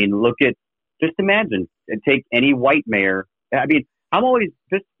 Yeah, I mean, just imagine, take any white mayor. I mean, I'm always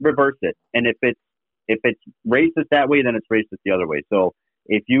just reverse it. And if it's racist that way, then it's racist the other way. So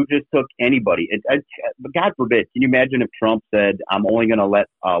if you just took anybody, God forbid, can you imagine if Trump said, I'm only going to let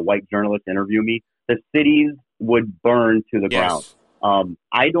white journalists interview me? The cities would burn to the ground.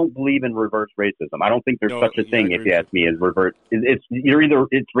 I don't believe in reverse racism. I don't think there's such a thing, if you ask me, as reverse. It's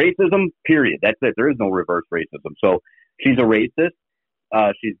racism, period. That's it. There is no reverse racism. So she's a racist.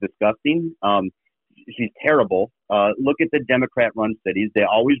 She's disgusting. She's terrible. Look at the Democrat-run cities. They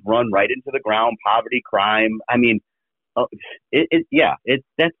always run right into the ground. Poverty, crime. I mean,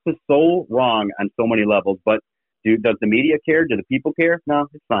 that's just so wrong on so many levels. But does the media care? Do the people care? No,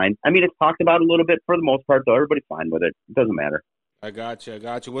 it's fine. I mean, it's talked about a little bit for the most part, though. Everybody's fine with it. It doesn't matter. I got you.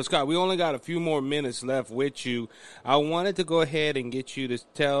 Well, Scott, we only got a few more minutes left with you. I wanted to go ahead and get you to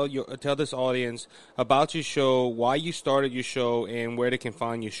tell this audience about your show, why you started your show, and where they can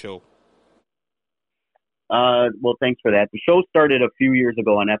find your show. Well, thanks for that. The show started a few years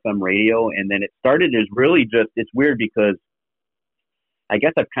ago on FM radio, and then it started as really just, it's weird because I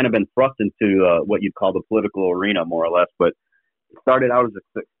guess I've kind of been thrust into what you'd call the political arena, more or less, but it started out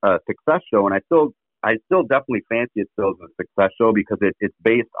as a success show, and I still definitely fancy it still as a success show because it's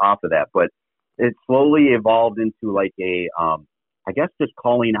based off of that, but it slowly evolved into like I guess just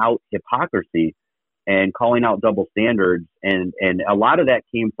calling out hypocrisy and calling out double standards. And a lot of that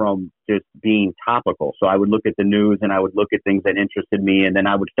came from just being topical. So I would look at the news and I would look at things that interested me, and then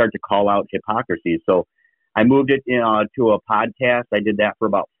I would start to call out hypocrisy. So I moved it to a podcast. I did that for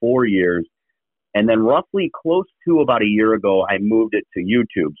about 4 years. And then roughly close to about a year ago, I moved it to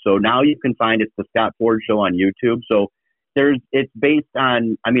YouTube. So now you can find it's the Scott Ford Show on YouTube. So it's based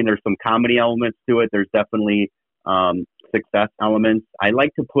on, I mean, there's some comedy elements to it. There's definitely success elements. I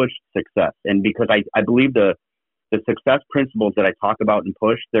like to push success. And because I believe the success principles that I talk about and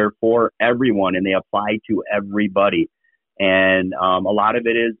push, they're for everyone and they apply to everybody. And a lot of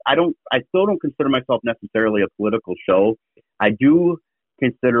it is, I still don't consider myself necessarily a political show. I do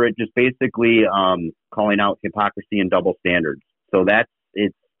consider it just basically calling out hypocrisy and double standards. So that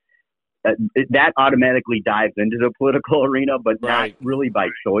automatically dives into the political arena, but right. Not really by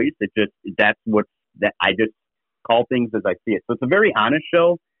choice. I just call things as I see it. So it's a very honest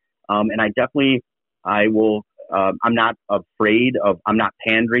show, and I'm not afraid of, I'm not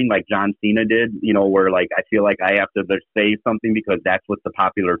pandering like John Cena did, where like I feel like I have to say something because that's what's the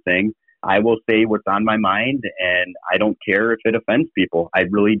popular thing. I will say what's on my mind, and I don't care if it offends people. I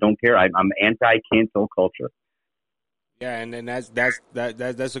really don't care. I'm anti-cancel culture. Yeah, and then that's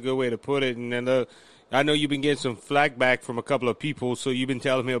a good way to put it. And then I know you've been getting some flack back from a couple of people, so you've been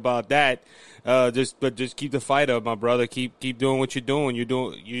telling me about that. Just keep the fight up, my brother. Keep doing what you're doing.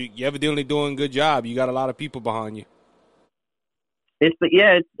 You evidently doing a good job. You got a lot of people behind you.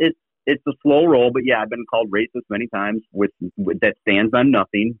 It's a slow roll, but yeah, I've been called racist many times with that stands on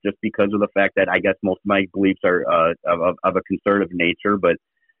nothing, just because of the fact that I guess most of my beliefs are of a conservative nature. But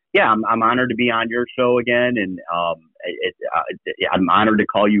yeah, I'm honored to be on your show again, and I'm honored to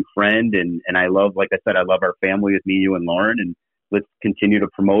call you friend, and I love, like I said, I love our family with me, you, and Lauren, and let's continue to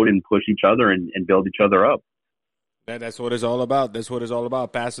promote and push each other and build each other up. That's what it's all about. That's what it's all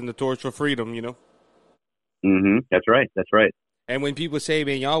about, passing the torch for freedom, Mm-hmm. That's right. And when people say,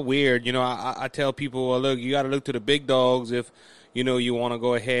 man, y'all weird, I tell people, well, look, you got to look to the big dogs if, you want to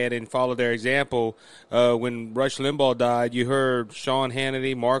go ahead and follow their example. When Rush Limbaugh died, you heard Sean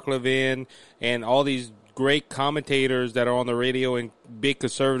Hannity, Mark Levin, and all these great commentators that are on the radio and big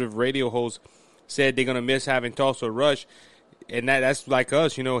conservative radio hosts said they're going to miss having talks with Rush. And that's like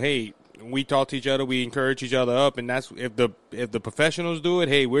us, hey, we talk to each other, we encourage each other up, and that's if the professionals do it,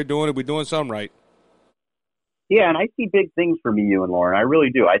 hey, we're doing it, we're doing something right. Yeah, and I see big things for me, you, and Lauren. I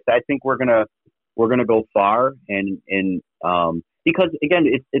really do. I think we're gonna go far, and because again,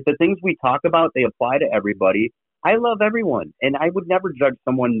 it's the things we talk about, they apply to everybody. I love everyone, and I would never judge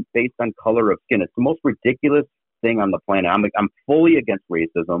someone based on color of skin. It's the most ridiculous thing on the planet. I'm fully against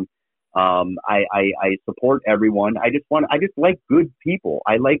racism. I support everyone. I just like good people.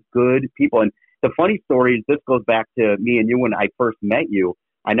 I like good people. And the funny story is, this goes back to me and you when I first met you.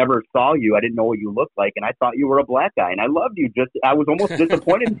 I never saw you. I didn't know what you looked like, and I thought you were a black guy, and I loved you. I was almost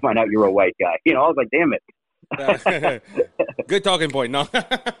disappointed to find out you were a white guy. I was like, damn it. Good talking point. No.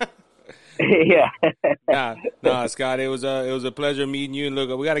 Yeah. Nah, Scott. It was a pleasure meeting you. And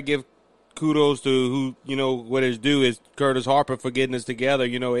look, we got to give kudos to who what is due is Curtis Harper for getting us together.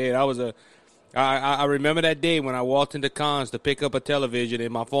 Hey, that was I remember that day when I walked into Cons to pick up a television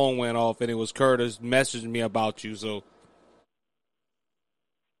and my phone went off, and it was Curtis messaging me about you. So.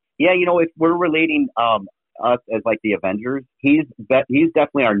 Yeah, if we're relating us as like the Avengers, he's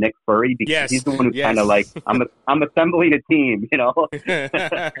definitely our Nick Fury, because he's the one who's kind of like, I'm assembling a team,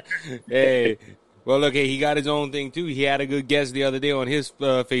 Hey, well, look, he got his own thing too. He had a good guest the other day on his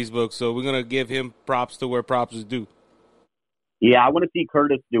Facebook, so we're gonna give him props to where props is due. Yeah, I want to see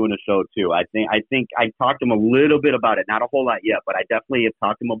Curtis doing a show too. I think I talked to him a little bit about it, not a whole lot yet, but I definitely have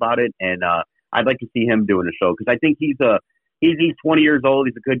talked to him about it, and I'd like to see him doing a show, because I think he's 20 years old.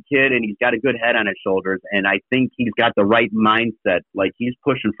 He's a good kid, and he's got a good head on his shoulders. And I think he's got the right mindset. Like, he's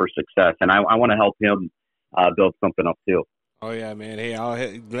pushing for success, and I want to help him build something up too. Oh yeah, man.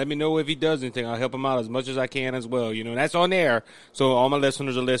 Hey, let me know if he does anything. I'll help him out as much as I can as well. That's on air, so all my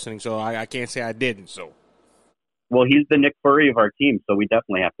listeners are listening. So I can't say I didn't. So. Well, he's the Nick Fury of our team, so we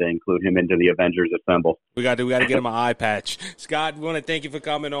definitely have to include him into the Avengers Assemble. We got to get him an eye patch. Scott, we want to thank you for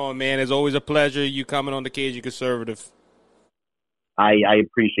coming on, man. It's always a pleasure you coming on the Cajun Conservative. I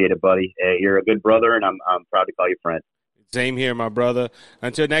appreciate it, buddy. You're a good brother, and I'm proud to call you friend. Same here, my brother.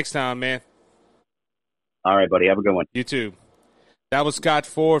 Until next time, man. All right, buddy. Have a good one. You too. That was Scott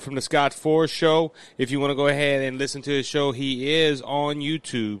Ford from the Scott Ford Show. If you want to go ahead and listen to his show, he is on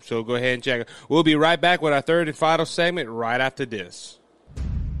YouTube. So go ahead and check it. We'll be right back with our third and final segment right after this.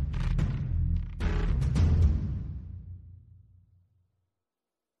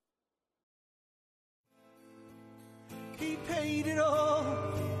 He paid it all.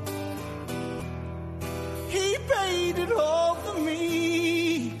 He paid it all for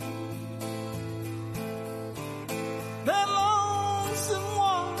me. That lonesome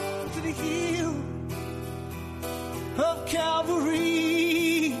walk to the hill of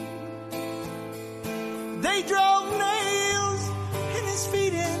Calvary. They drove nails in his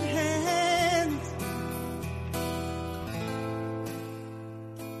feet and hands.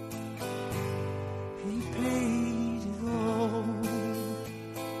 He paid it all.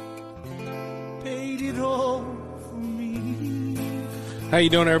 Paid it all for me. How you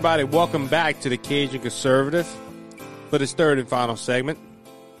doing, everybody? Welcome back to the Cajun Conservative for this third and final segment.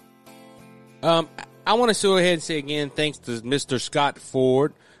 I want to go ahead and say again, thanks to Mr. Scott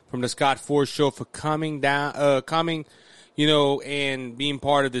Ford from the Scott Ford Show for coming, and being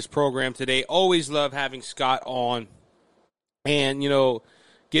part of this program today. Always love having Scott on and,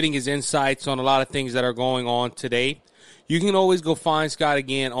 getting his insights on a lot of things that are going on today. You can always go find Scott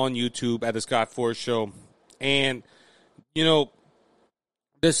again on YouTube at the Scott Ford Show. And,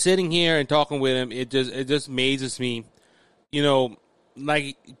 just sitting here and talking with him, it just amazes me.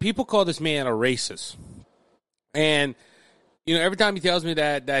 Like, people call this man a racist. And, every time he tells me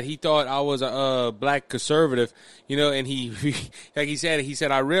that he thought I was a black conservative, and he like he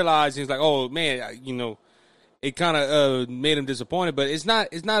said, I realized, he's like, oh, man, it kind of made him disappointed. But it's not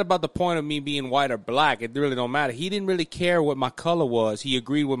about the point of me being white or black. It really don't matter. He didn't really care what my color was. He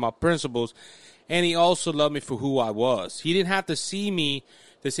agreed with my principles, and he also loved me for who I was. He didn't have to see me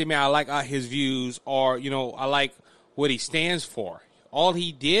to say, man, I like his views, or, I like what he stands for. All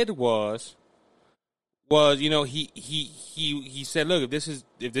he did was he said, look, if this is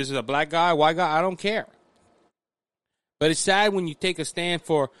a black guy, white guy, I don't care. But it's sad when you take a stand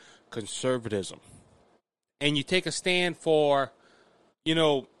for conservatism and you take a stand for,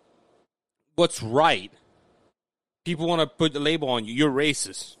 what's right. People want to put the label on you. You're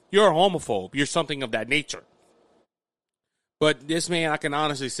racist. You're a homophobe. You're something of that nature. But this man, I can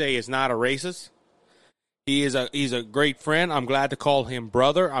honestly say, is not a racist. He's a great friend. I'm glad to call him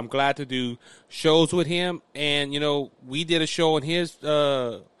brother. I'm glad to do shows with him. And, we did a show on his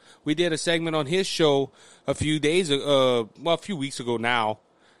we did a segment on his show a few weeks ago now.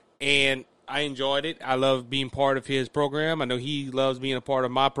 And I enjoyed it. I love being part of his program. I know he loves being a part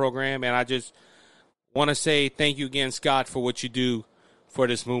of my program. And I just want to say thank you again, Scott, for what you do for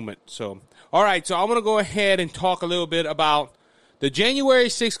this movement. So, all right. So I'm going to go ahead and talk a little bit about the January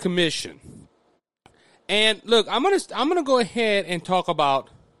 6th Commission. And look, I'm gonna go ahead and talk about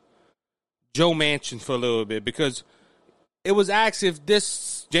Joe Manchin for a little bit, because it was asked if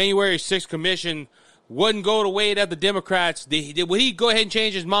this January 6th Commission wouldn't go the way that the Democrats did. Would he go ahead and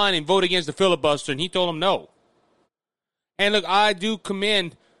change his mind and vote against the filibuster? And he told them no. And look, I do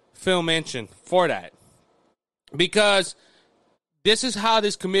commend Phil Manchin for that, because this is how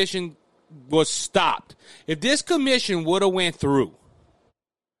this commission was stopped. If this commission would have went through,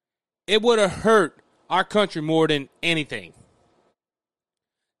 it would have hurt our country more than anything.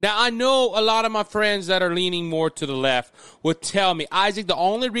 Now, I know a lot of my friends that are leaning more to the left would tell me, Isaac, the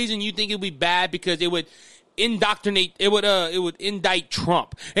only reason you think it would be bad because it would indoctrinate, it would indict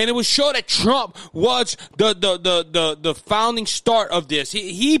Trump, and it would show that Trump was the founding start of this.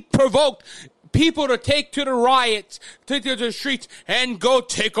 He provoked people to take to the riots, take to the streets, and go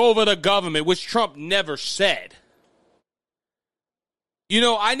take over the government, which Trump never said.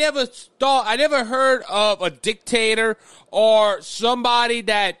 I never heard of a dictator or somebody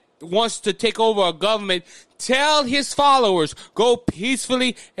that wants to take over a government tell his followers, go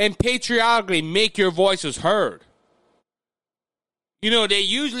peacefully and patriotically make your voices heard. They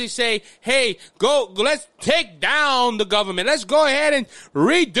usually say, hey, let's take down the government. Let's go ahead and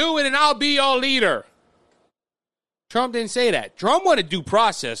redo it and I'll be your leader. Trump didn't say that. Trump wanted due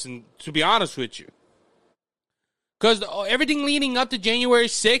process, and to be honest with you. Because everything leading up to January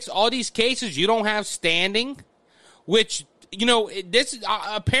 6th, all these cases, you don't have standing, which this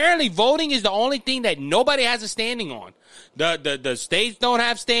apparently voting is the only thing that nobody has a standing on. The states don't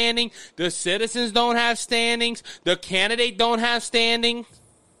have standing. The citizens don't have standings. The candidate don't have standing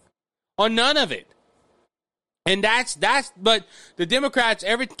on none of it. And but the Democrats,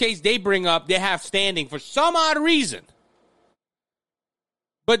 every case they bring up, they have standing for some odd reason.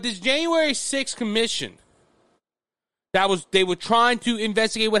 But this January 6th commission, they were trying to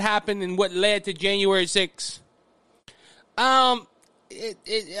investigate what happened and what led to January 6th. I'm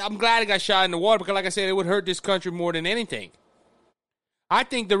glad it got shot in the water because, like I said, it would hurt this country more than anything. I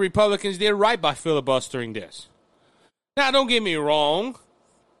think the Republicans did right by filibustering this. Now, don't get me wrong.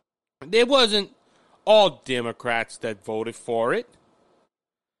 It wasn't all Democrats that voted for it.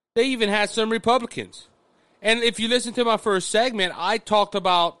 They even had some Republicans. And if you listen to my first segment, I talked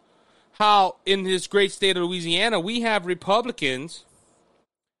about how in this great state of Louisiana, we have Republicans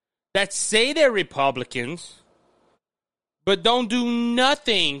that say they're Republicans, but don't do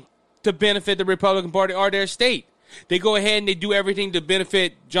nothing to benefit the Republican Party or their state. They go ahead and they do everything to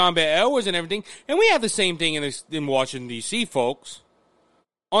benefit John Bel Edwards and everything. And we have the same thing in Washington, D.C., folks,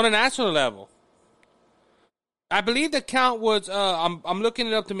 on a national level. I believe the count was, I'm looking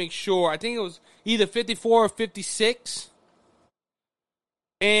it up to make sure. I think it was either 54 or 56.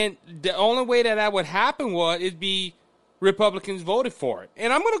 And the only way that would happen it'd be Republicans voted for it.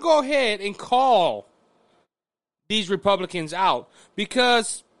 And I'm going to go ahead and call these Republicans out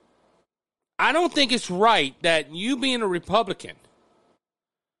because I don't think it's right that you being a Republican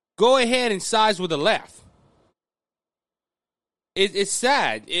go ahead and sides with the left. It's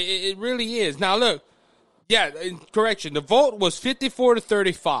sad. It really is. Now, look. Yeah, correction. The vote was 54 to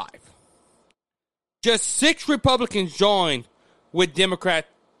 35. Just 6 Republicans joined with Democrat.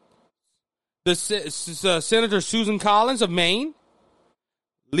 Senator Susan Collins of Maine,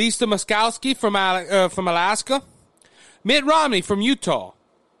 Lisa Murkowski from Alaska, Mitt Romney from Utah,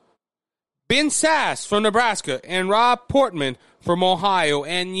 Ben Sasse from Nebraska, and Rob Portman from Ohio.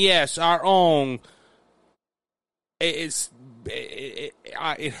 And yes, our own.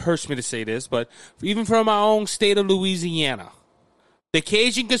 It hurts me to say this, but even from our own state of Louisiana, the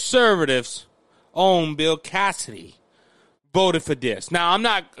Cajun conservatives own Bill Cassidy voted for this. Now, I'm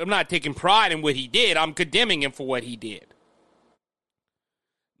not taking pride in what he did. I'm condemning him for what he did.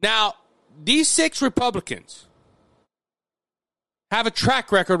 Now, these 6 Republicans have a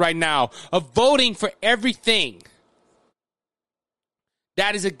track record right now of voting for everything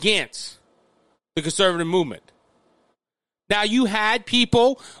that is against the conservative movement. Now, you had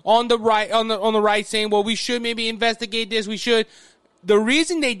people on the right on the right saying, well, we should maybe investigate this. We should. The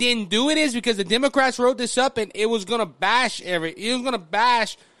reason they didn't do it is because the Democrats wrote this up and it was going to bash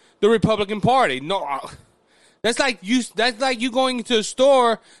the Republican Party. No, that's like you going into a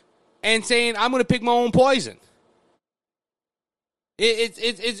store and saying, I'm going to pick my own poison.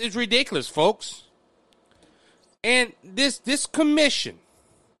 It's ridiculous, folks. And this commission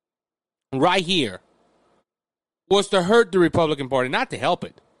right here was to hurt the Republican Party, not to help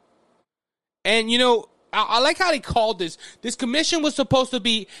it. And, I like how they called this. This commission was supposed to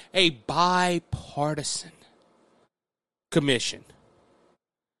be a bipartisan commission.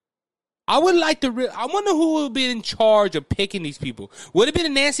 I wonder who will be in charge of picking these people. Would it be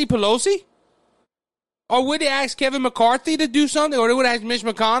Nancy Pelosi? Or would they ask Kevin McCarthy to do something? Or they would ask Mitch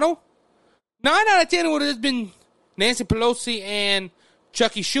McConnell? 9 out of 10 it would have been Nancy Pelosi and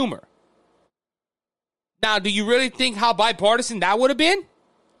Chucky Schumer. Now, do you really think how bipartisan that would have been?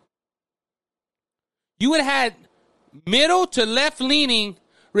 You would have had middle to left-leaning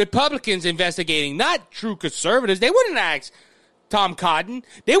Republicans investigating, not true conservatives. They wouldn't ask Tom Cotton.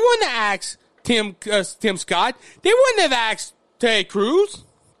 They wouldn't have asked Tim Scott. They wouldn't have asked Ted Cruz.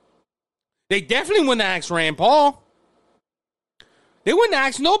 They definitely wouldn't have asked Rand Paul. They wouldn't have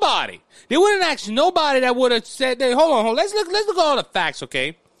asked nobody. They wouldn't have asked nobody that would have said, hey, hold on. Let's look at all the facts,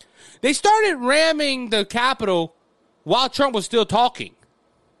 okay? They started ramming the Capitol while Trump was still talking.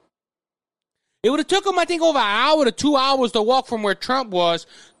 It would have took them, I think, over an hour to 2 hours to walk from where Trump was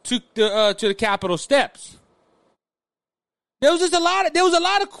to the Capitol steps. There was a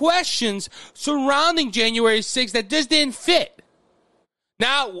lot of questions surrounding January 6th that just didn't fit.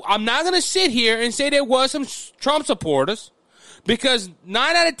 Now, I'm not going to sit here and say there was some Trump supporters, because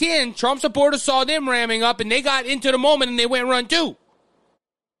 9 out of 10 Trump supporters saw them ramming up and they got into the moment and they went run too.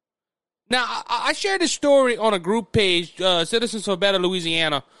 Now, I shared this story on a group page, Citizens for Better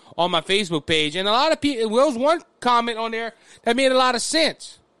Louisiana, on my Facebook page, and a lot of people, there was one comment on there that made a lot of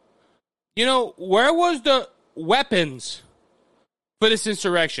sense. Where was the weapons for this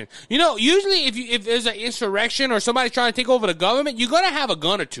insurrection? Usually if there's an insurrection or somebody trying to take over the government, you're going to have a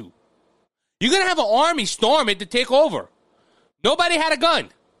gun or two. You're going to have an army storm it to take over. Nobody had a gun.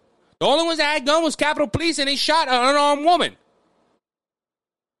 The only ones that had a gun was Capitol Police, and they shot an unarmed woman.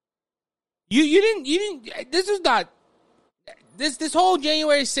 You didn't. This is not. This whole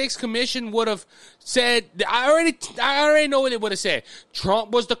January 6th commission would have said. I already know what it would have said.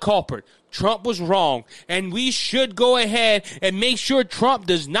 Trump was the culprit. Trump was wrong, and we should go ahead and make sure Trump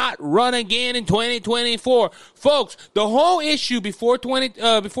does not run again in 2024. Folks, the whole issue before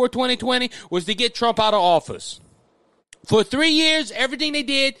 2020 was to get Trump out of office. For 3 years, everything they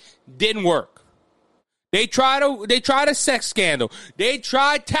did didn't work. They tried a sex scandal. They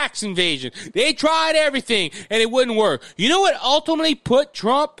tried tax invasion. They tried everything, and it wouldn't work. You know what ultimately put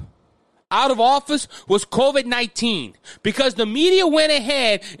Trump out of office was COVID-19, because the media went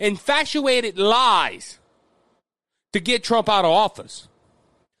ahead and infatuated lies to get Trump out of office.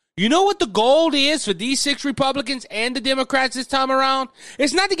 You know what the goal is for these 6 Republicans and the Democrats this time around?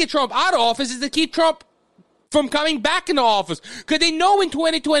 It's not to get Trump out of office, it's to keep Trump from coming back into office. Because they know in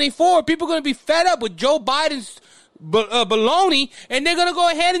 2024, people are going to be fed up with Joe Biden's baloney, and they're going to go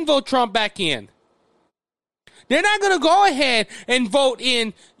ahead and vote Trump back in. They're not going to go ahead and vote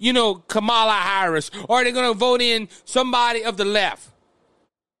in, Kamala Harris, or they're going to vote in somebody of the left.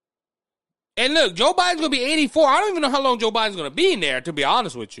 And look, Joe Biden's going to be 84. I don't even know how long Joe Biden's going to be in there, to be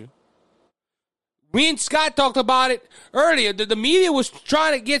honest with you. Me and Scott talked about it earlier. The media was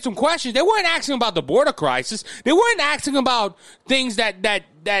trying to get some questions. They weren't asking about the border crisis. They weren't asking about things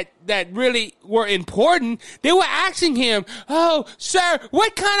that really were important. They were asking him, "Oh, sir,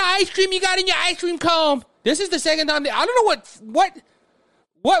 what kind of ice cream you got in your ice cream cone?" This is the second time. I don't know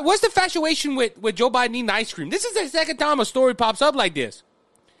what's the infatuation with Joe Biden eating ice cream. This is the second time a story pops up like this.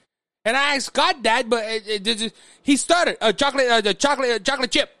 And I asked Scott that, but he started a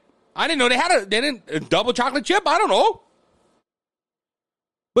chocolate chip. I didn't know they had a double chocolate chip. I don't know.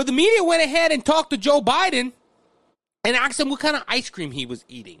 But the media went ahead and talked to Joe Biden and asked him what kind of ice cream he was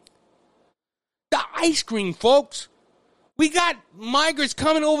eating. The ice cream, folks. We got migrants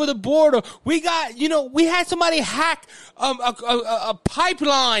coming over the border. We had somebody hack a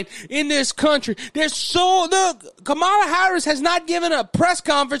pipeline in this country. Look, Kamala Harris has not given a press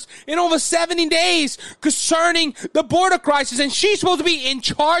conference in over 70 days concerning the border crisis, and she's supposed to be in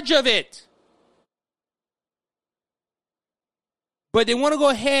charge of it. But they want to go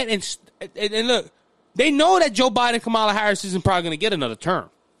ahead and look, they know that Joe Biden and Kamala Harris isn't probably going to get another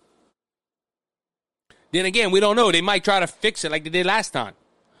term. Then again, we don't know. They might try to fix it like they did last time.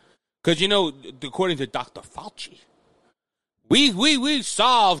 Because, according to Dr. Fauci, we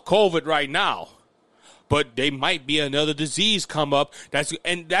solved COVID right now. But there might be another disease come up. That's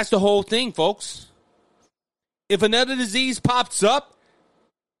the whole thing, folks. If another disease pops up,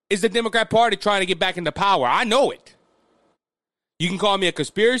 is the Democrat Party trying to get back into power? I know it. You can call me a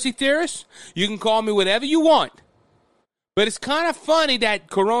conspiracy theorist. You can call me whatever you want. But it's kind of funny that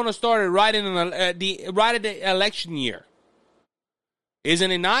Corona started right at the election year,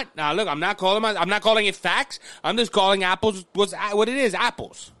 isn't it not? Now look, I'm not calling it facts. I'm just calling apples what it is,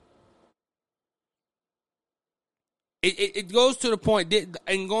 apples. It goes to the point,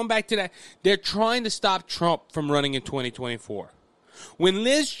 and going back to that, they're trying to stop Trump from running in 2024. When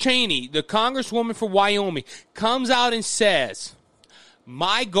Liz Cheney, the congresswoman for Wyoming, comes out and says,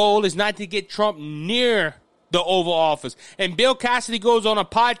 "My goal is not to get Trump near the Oval Office," and Bill Cassidy goes on a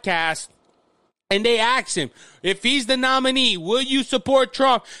podcast and they ask him, if he's the nominee, will you support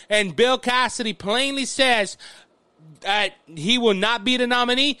Trump? And Bill Cassidy plainly says that he will not be the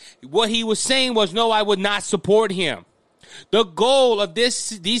nominee. What he was saying was, no, I would not support him. The goal of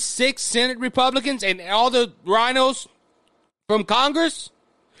these 6 Senate Republicans and all the rhinos from Congress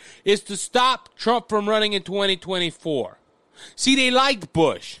is to stop Trump from running in 2024. See, they liked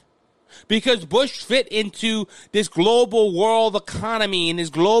Bush, because Bush fit into this global world economy and this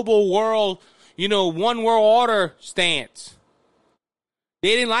global world, one world order stance.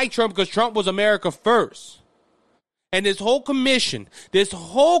 They didn't like Trump because Trump was America first. And this whole commission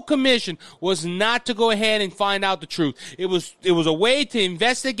was not to go ahead and find out the truth. It was a way to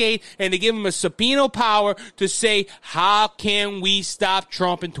investigate and to give him a subpoena power to say, how can we stop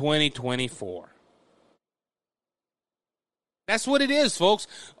Trump in 2024? That's what it is, folks.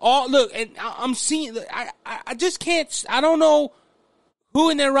 Look, and I'm seeing, I just can't, I don't know who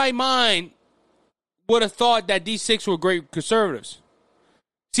in their right mind would have thought that these 6 were great conservatives.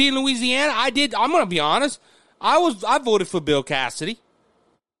 See, in Louisiana, I'm going to be honest, I voted for Bill Cassidy.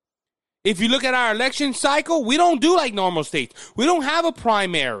 If you look at our election cycle, we don't do like normal states. We don't have a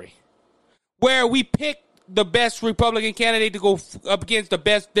primary where we pick the best Republican candidate to go up against the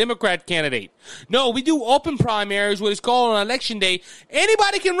best Democrat candidate. No, we do open primaries, what is called on election day.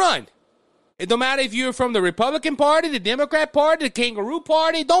 Anybody can run. It don't matter if you're from the Republican Party, the Democrat Party, the Kangaroo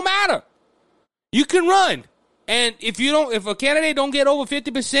Party. It don't matter. You can run. And if a candidate don't get over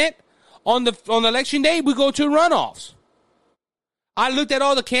 50% on election day, we go to runoffs. I looked at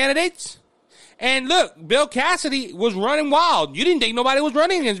all the candidates, and look, Bill Cassidy was running wild. You didn't think nobody was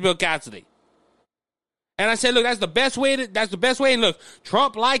running against Bill Cassidy. And I said, look, that's the best way. And look,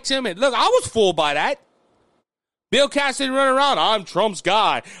 Trump likes him. And look, I was fooled by that. Bill Cassidy running around, I'm Trump's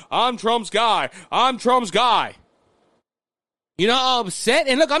guy. I'm Trump's guy. I'm Trump's guy. You know how upset?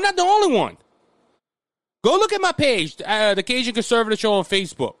 And look, I'm not the only one. Go look at my page, the Cajun Conservative Show on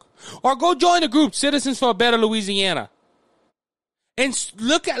Facebook. Or go join the group, Citizens for a Better Louisiana. And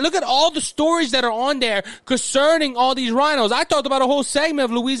look at all the stories that are on there concerning all these rhinos. I talked about a whole segment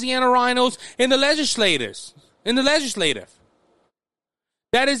of Louisiana rhinos in the legislative.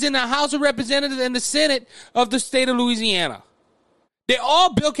 That is in the House of Representatives and the Senate of the state of Louisiana. They're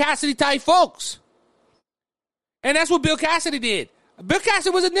all Bill Cassidy type folks. And that's what Bill Cassidy did. Bill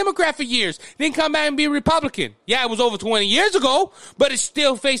Cassidy was a Democrat for years. Didn't come back and be a Republican. Yeah, it was over 20 years ago, but it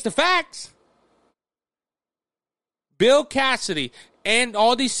still faced the facts. Bill Cassidy and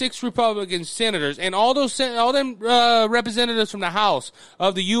all these 6 Republican senators and all them representatives from the House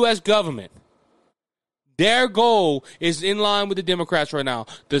of the U.S. government, their goal is in line with the Democrats right now,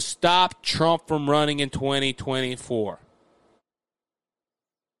 to stop Trump from running in 2024.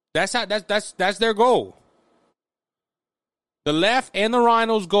 That's their goal. The left and the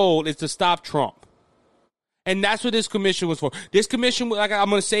rhinos' goal is to stop Trump. And that's what this commission was for. This commission, like I'm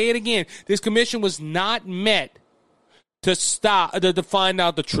going to say it again, this commission was not met to find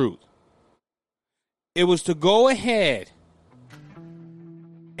out the truth. It was to go ahead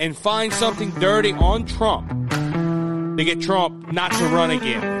and find something dirty on Trump to get Trump not to run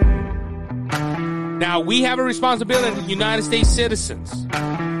again. Now, we have a responsibility as United States citizens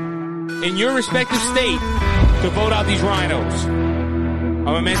in your respective state to vote out these rhinos. I'm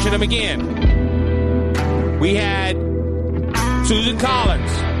going to mention them again. We had Susan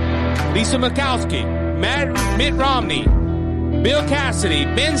Collins, Lisa Murkowski, Mitt Romney, Bill Cassidy,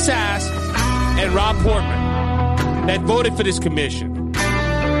 Ben Sass, and Rob Portman that voted for this commission.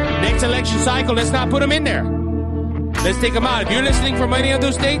 Next election cycle, let's not put them in there. Let's take them out. If you're listening from any of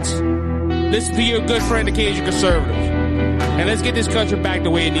those states, listen to your good friend, the Cajun Conservative. And let's get this country back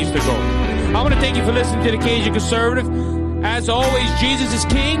the way it needs to go. I want to thank you for listening to the Cajun Conservative. As always, Jesus is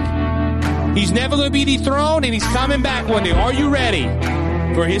king. He's never going to be dethroned, and he's coming back one day. Are you ready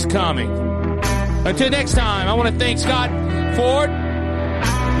for his coming? Until next time, I want to thank Scott Ford,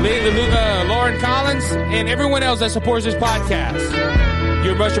 Lauren Collins, and everyone else that supports this podcast.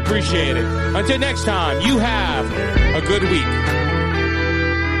 You're much appreciated. Until next time, you have a good week.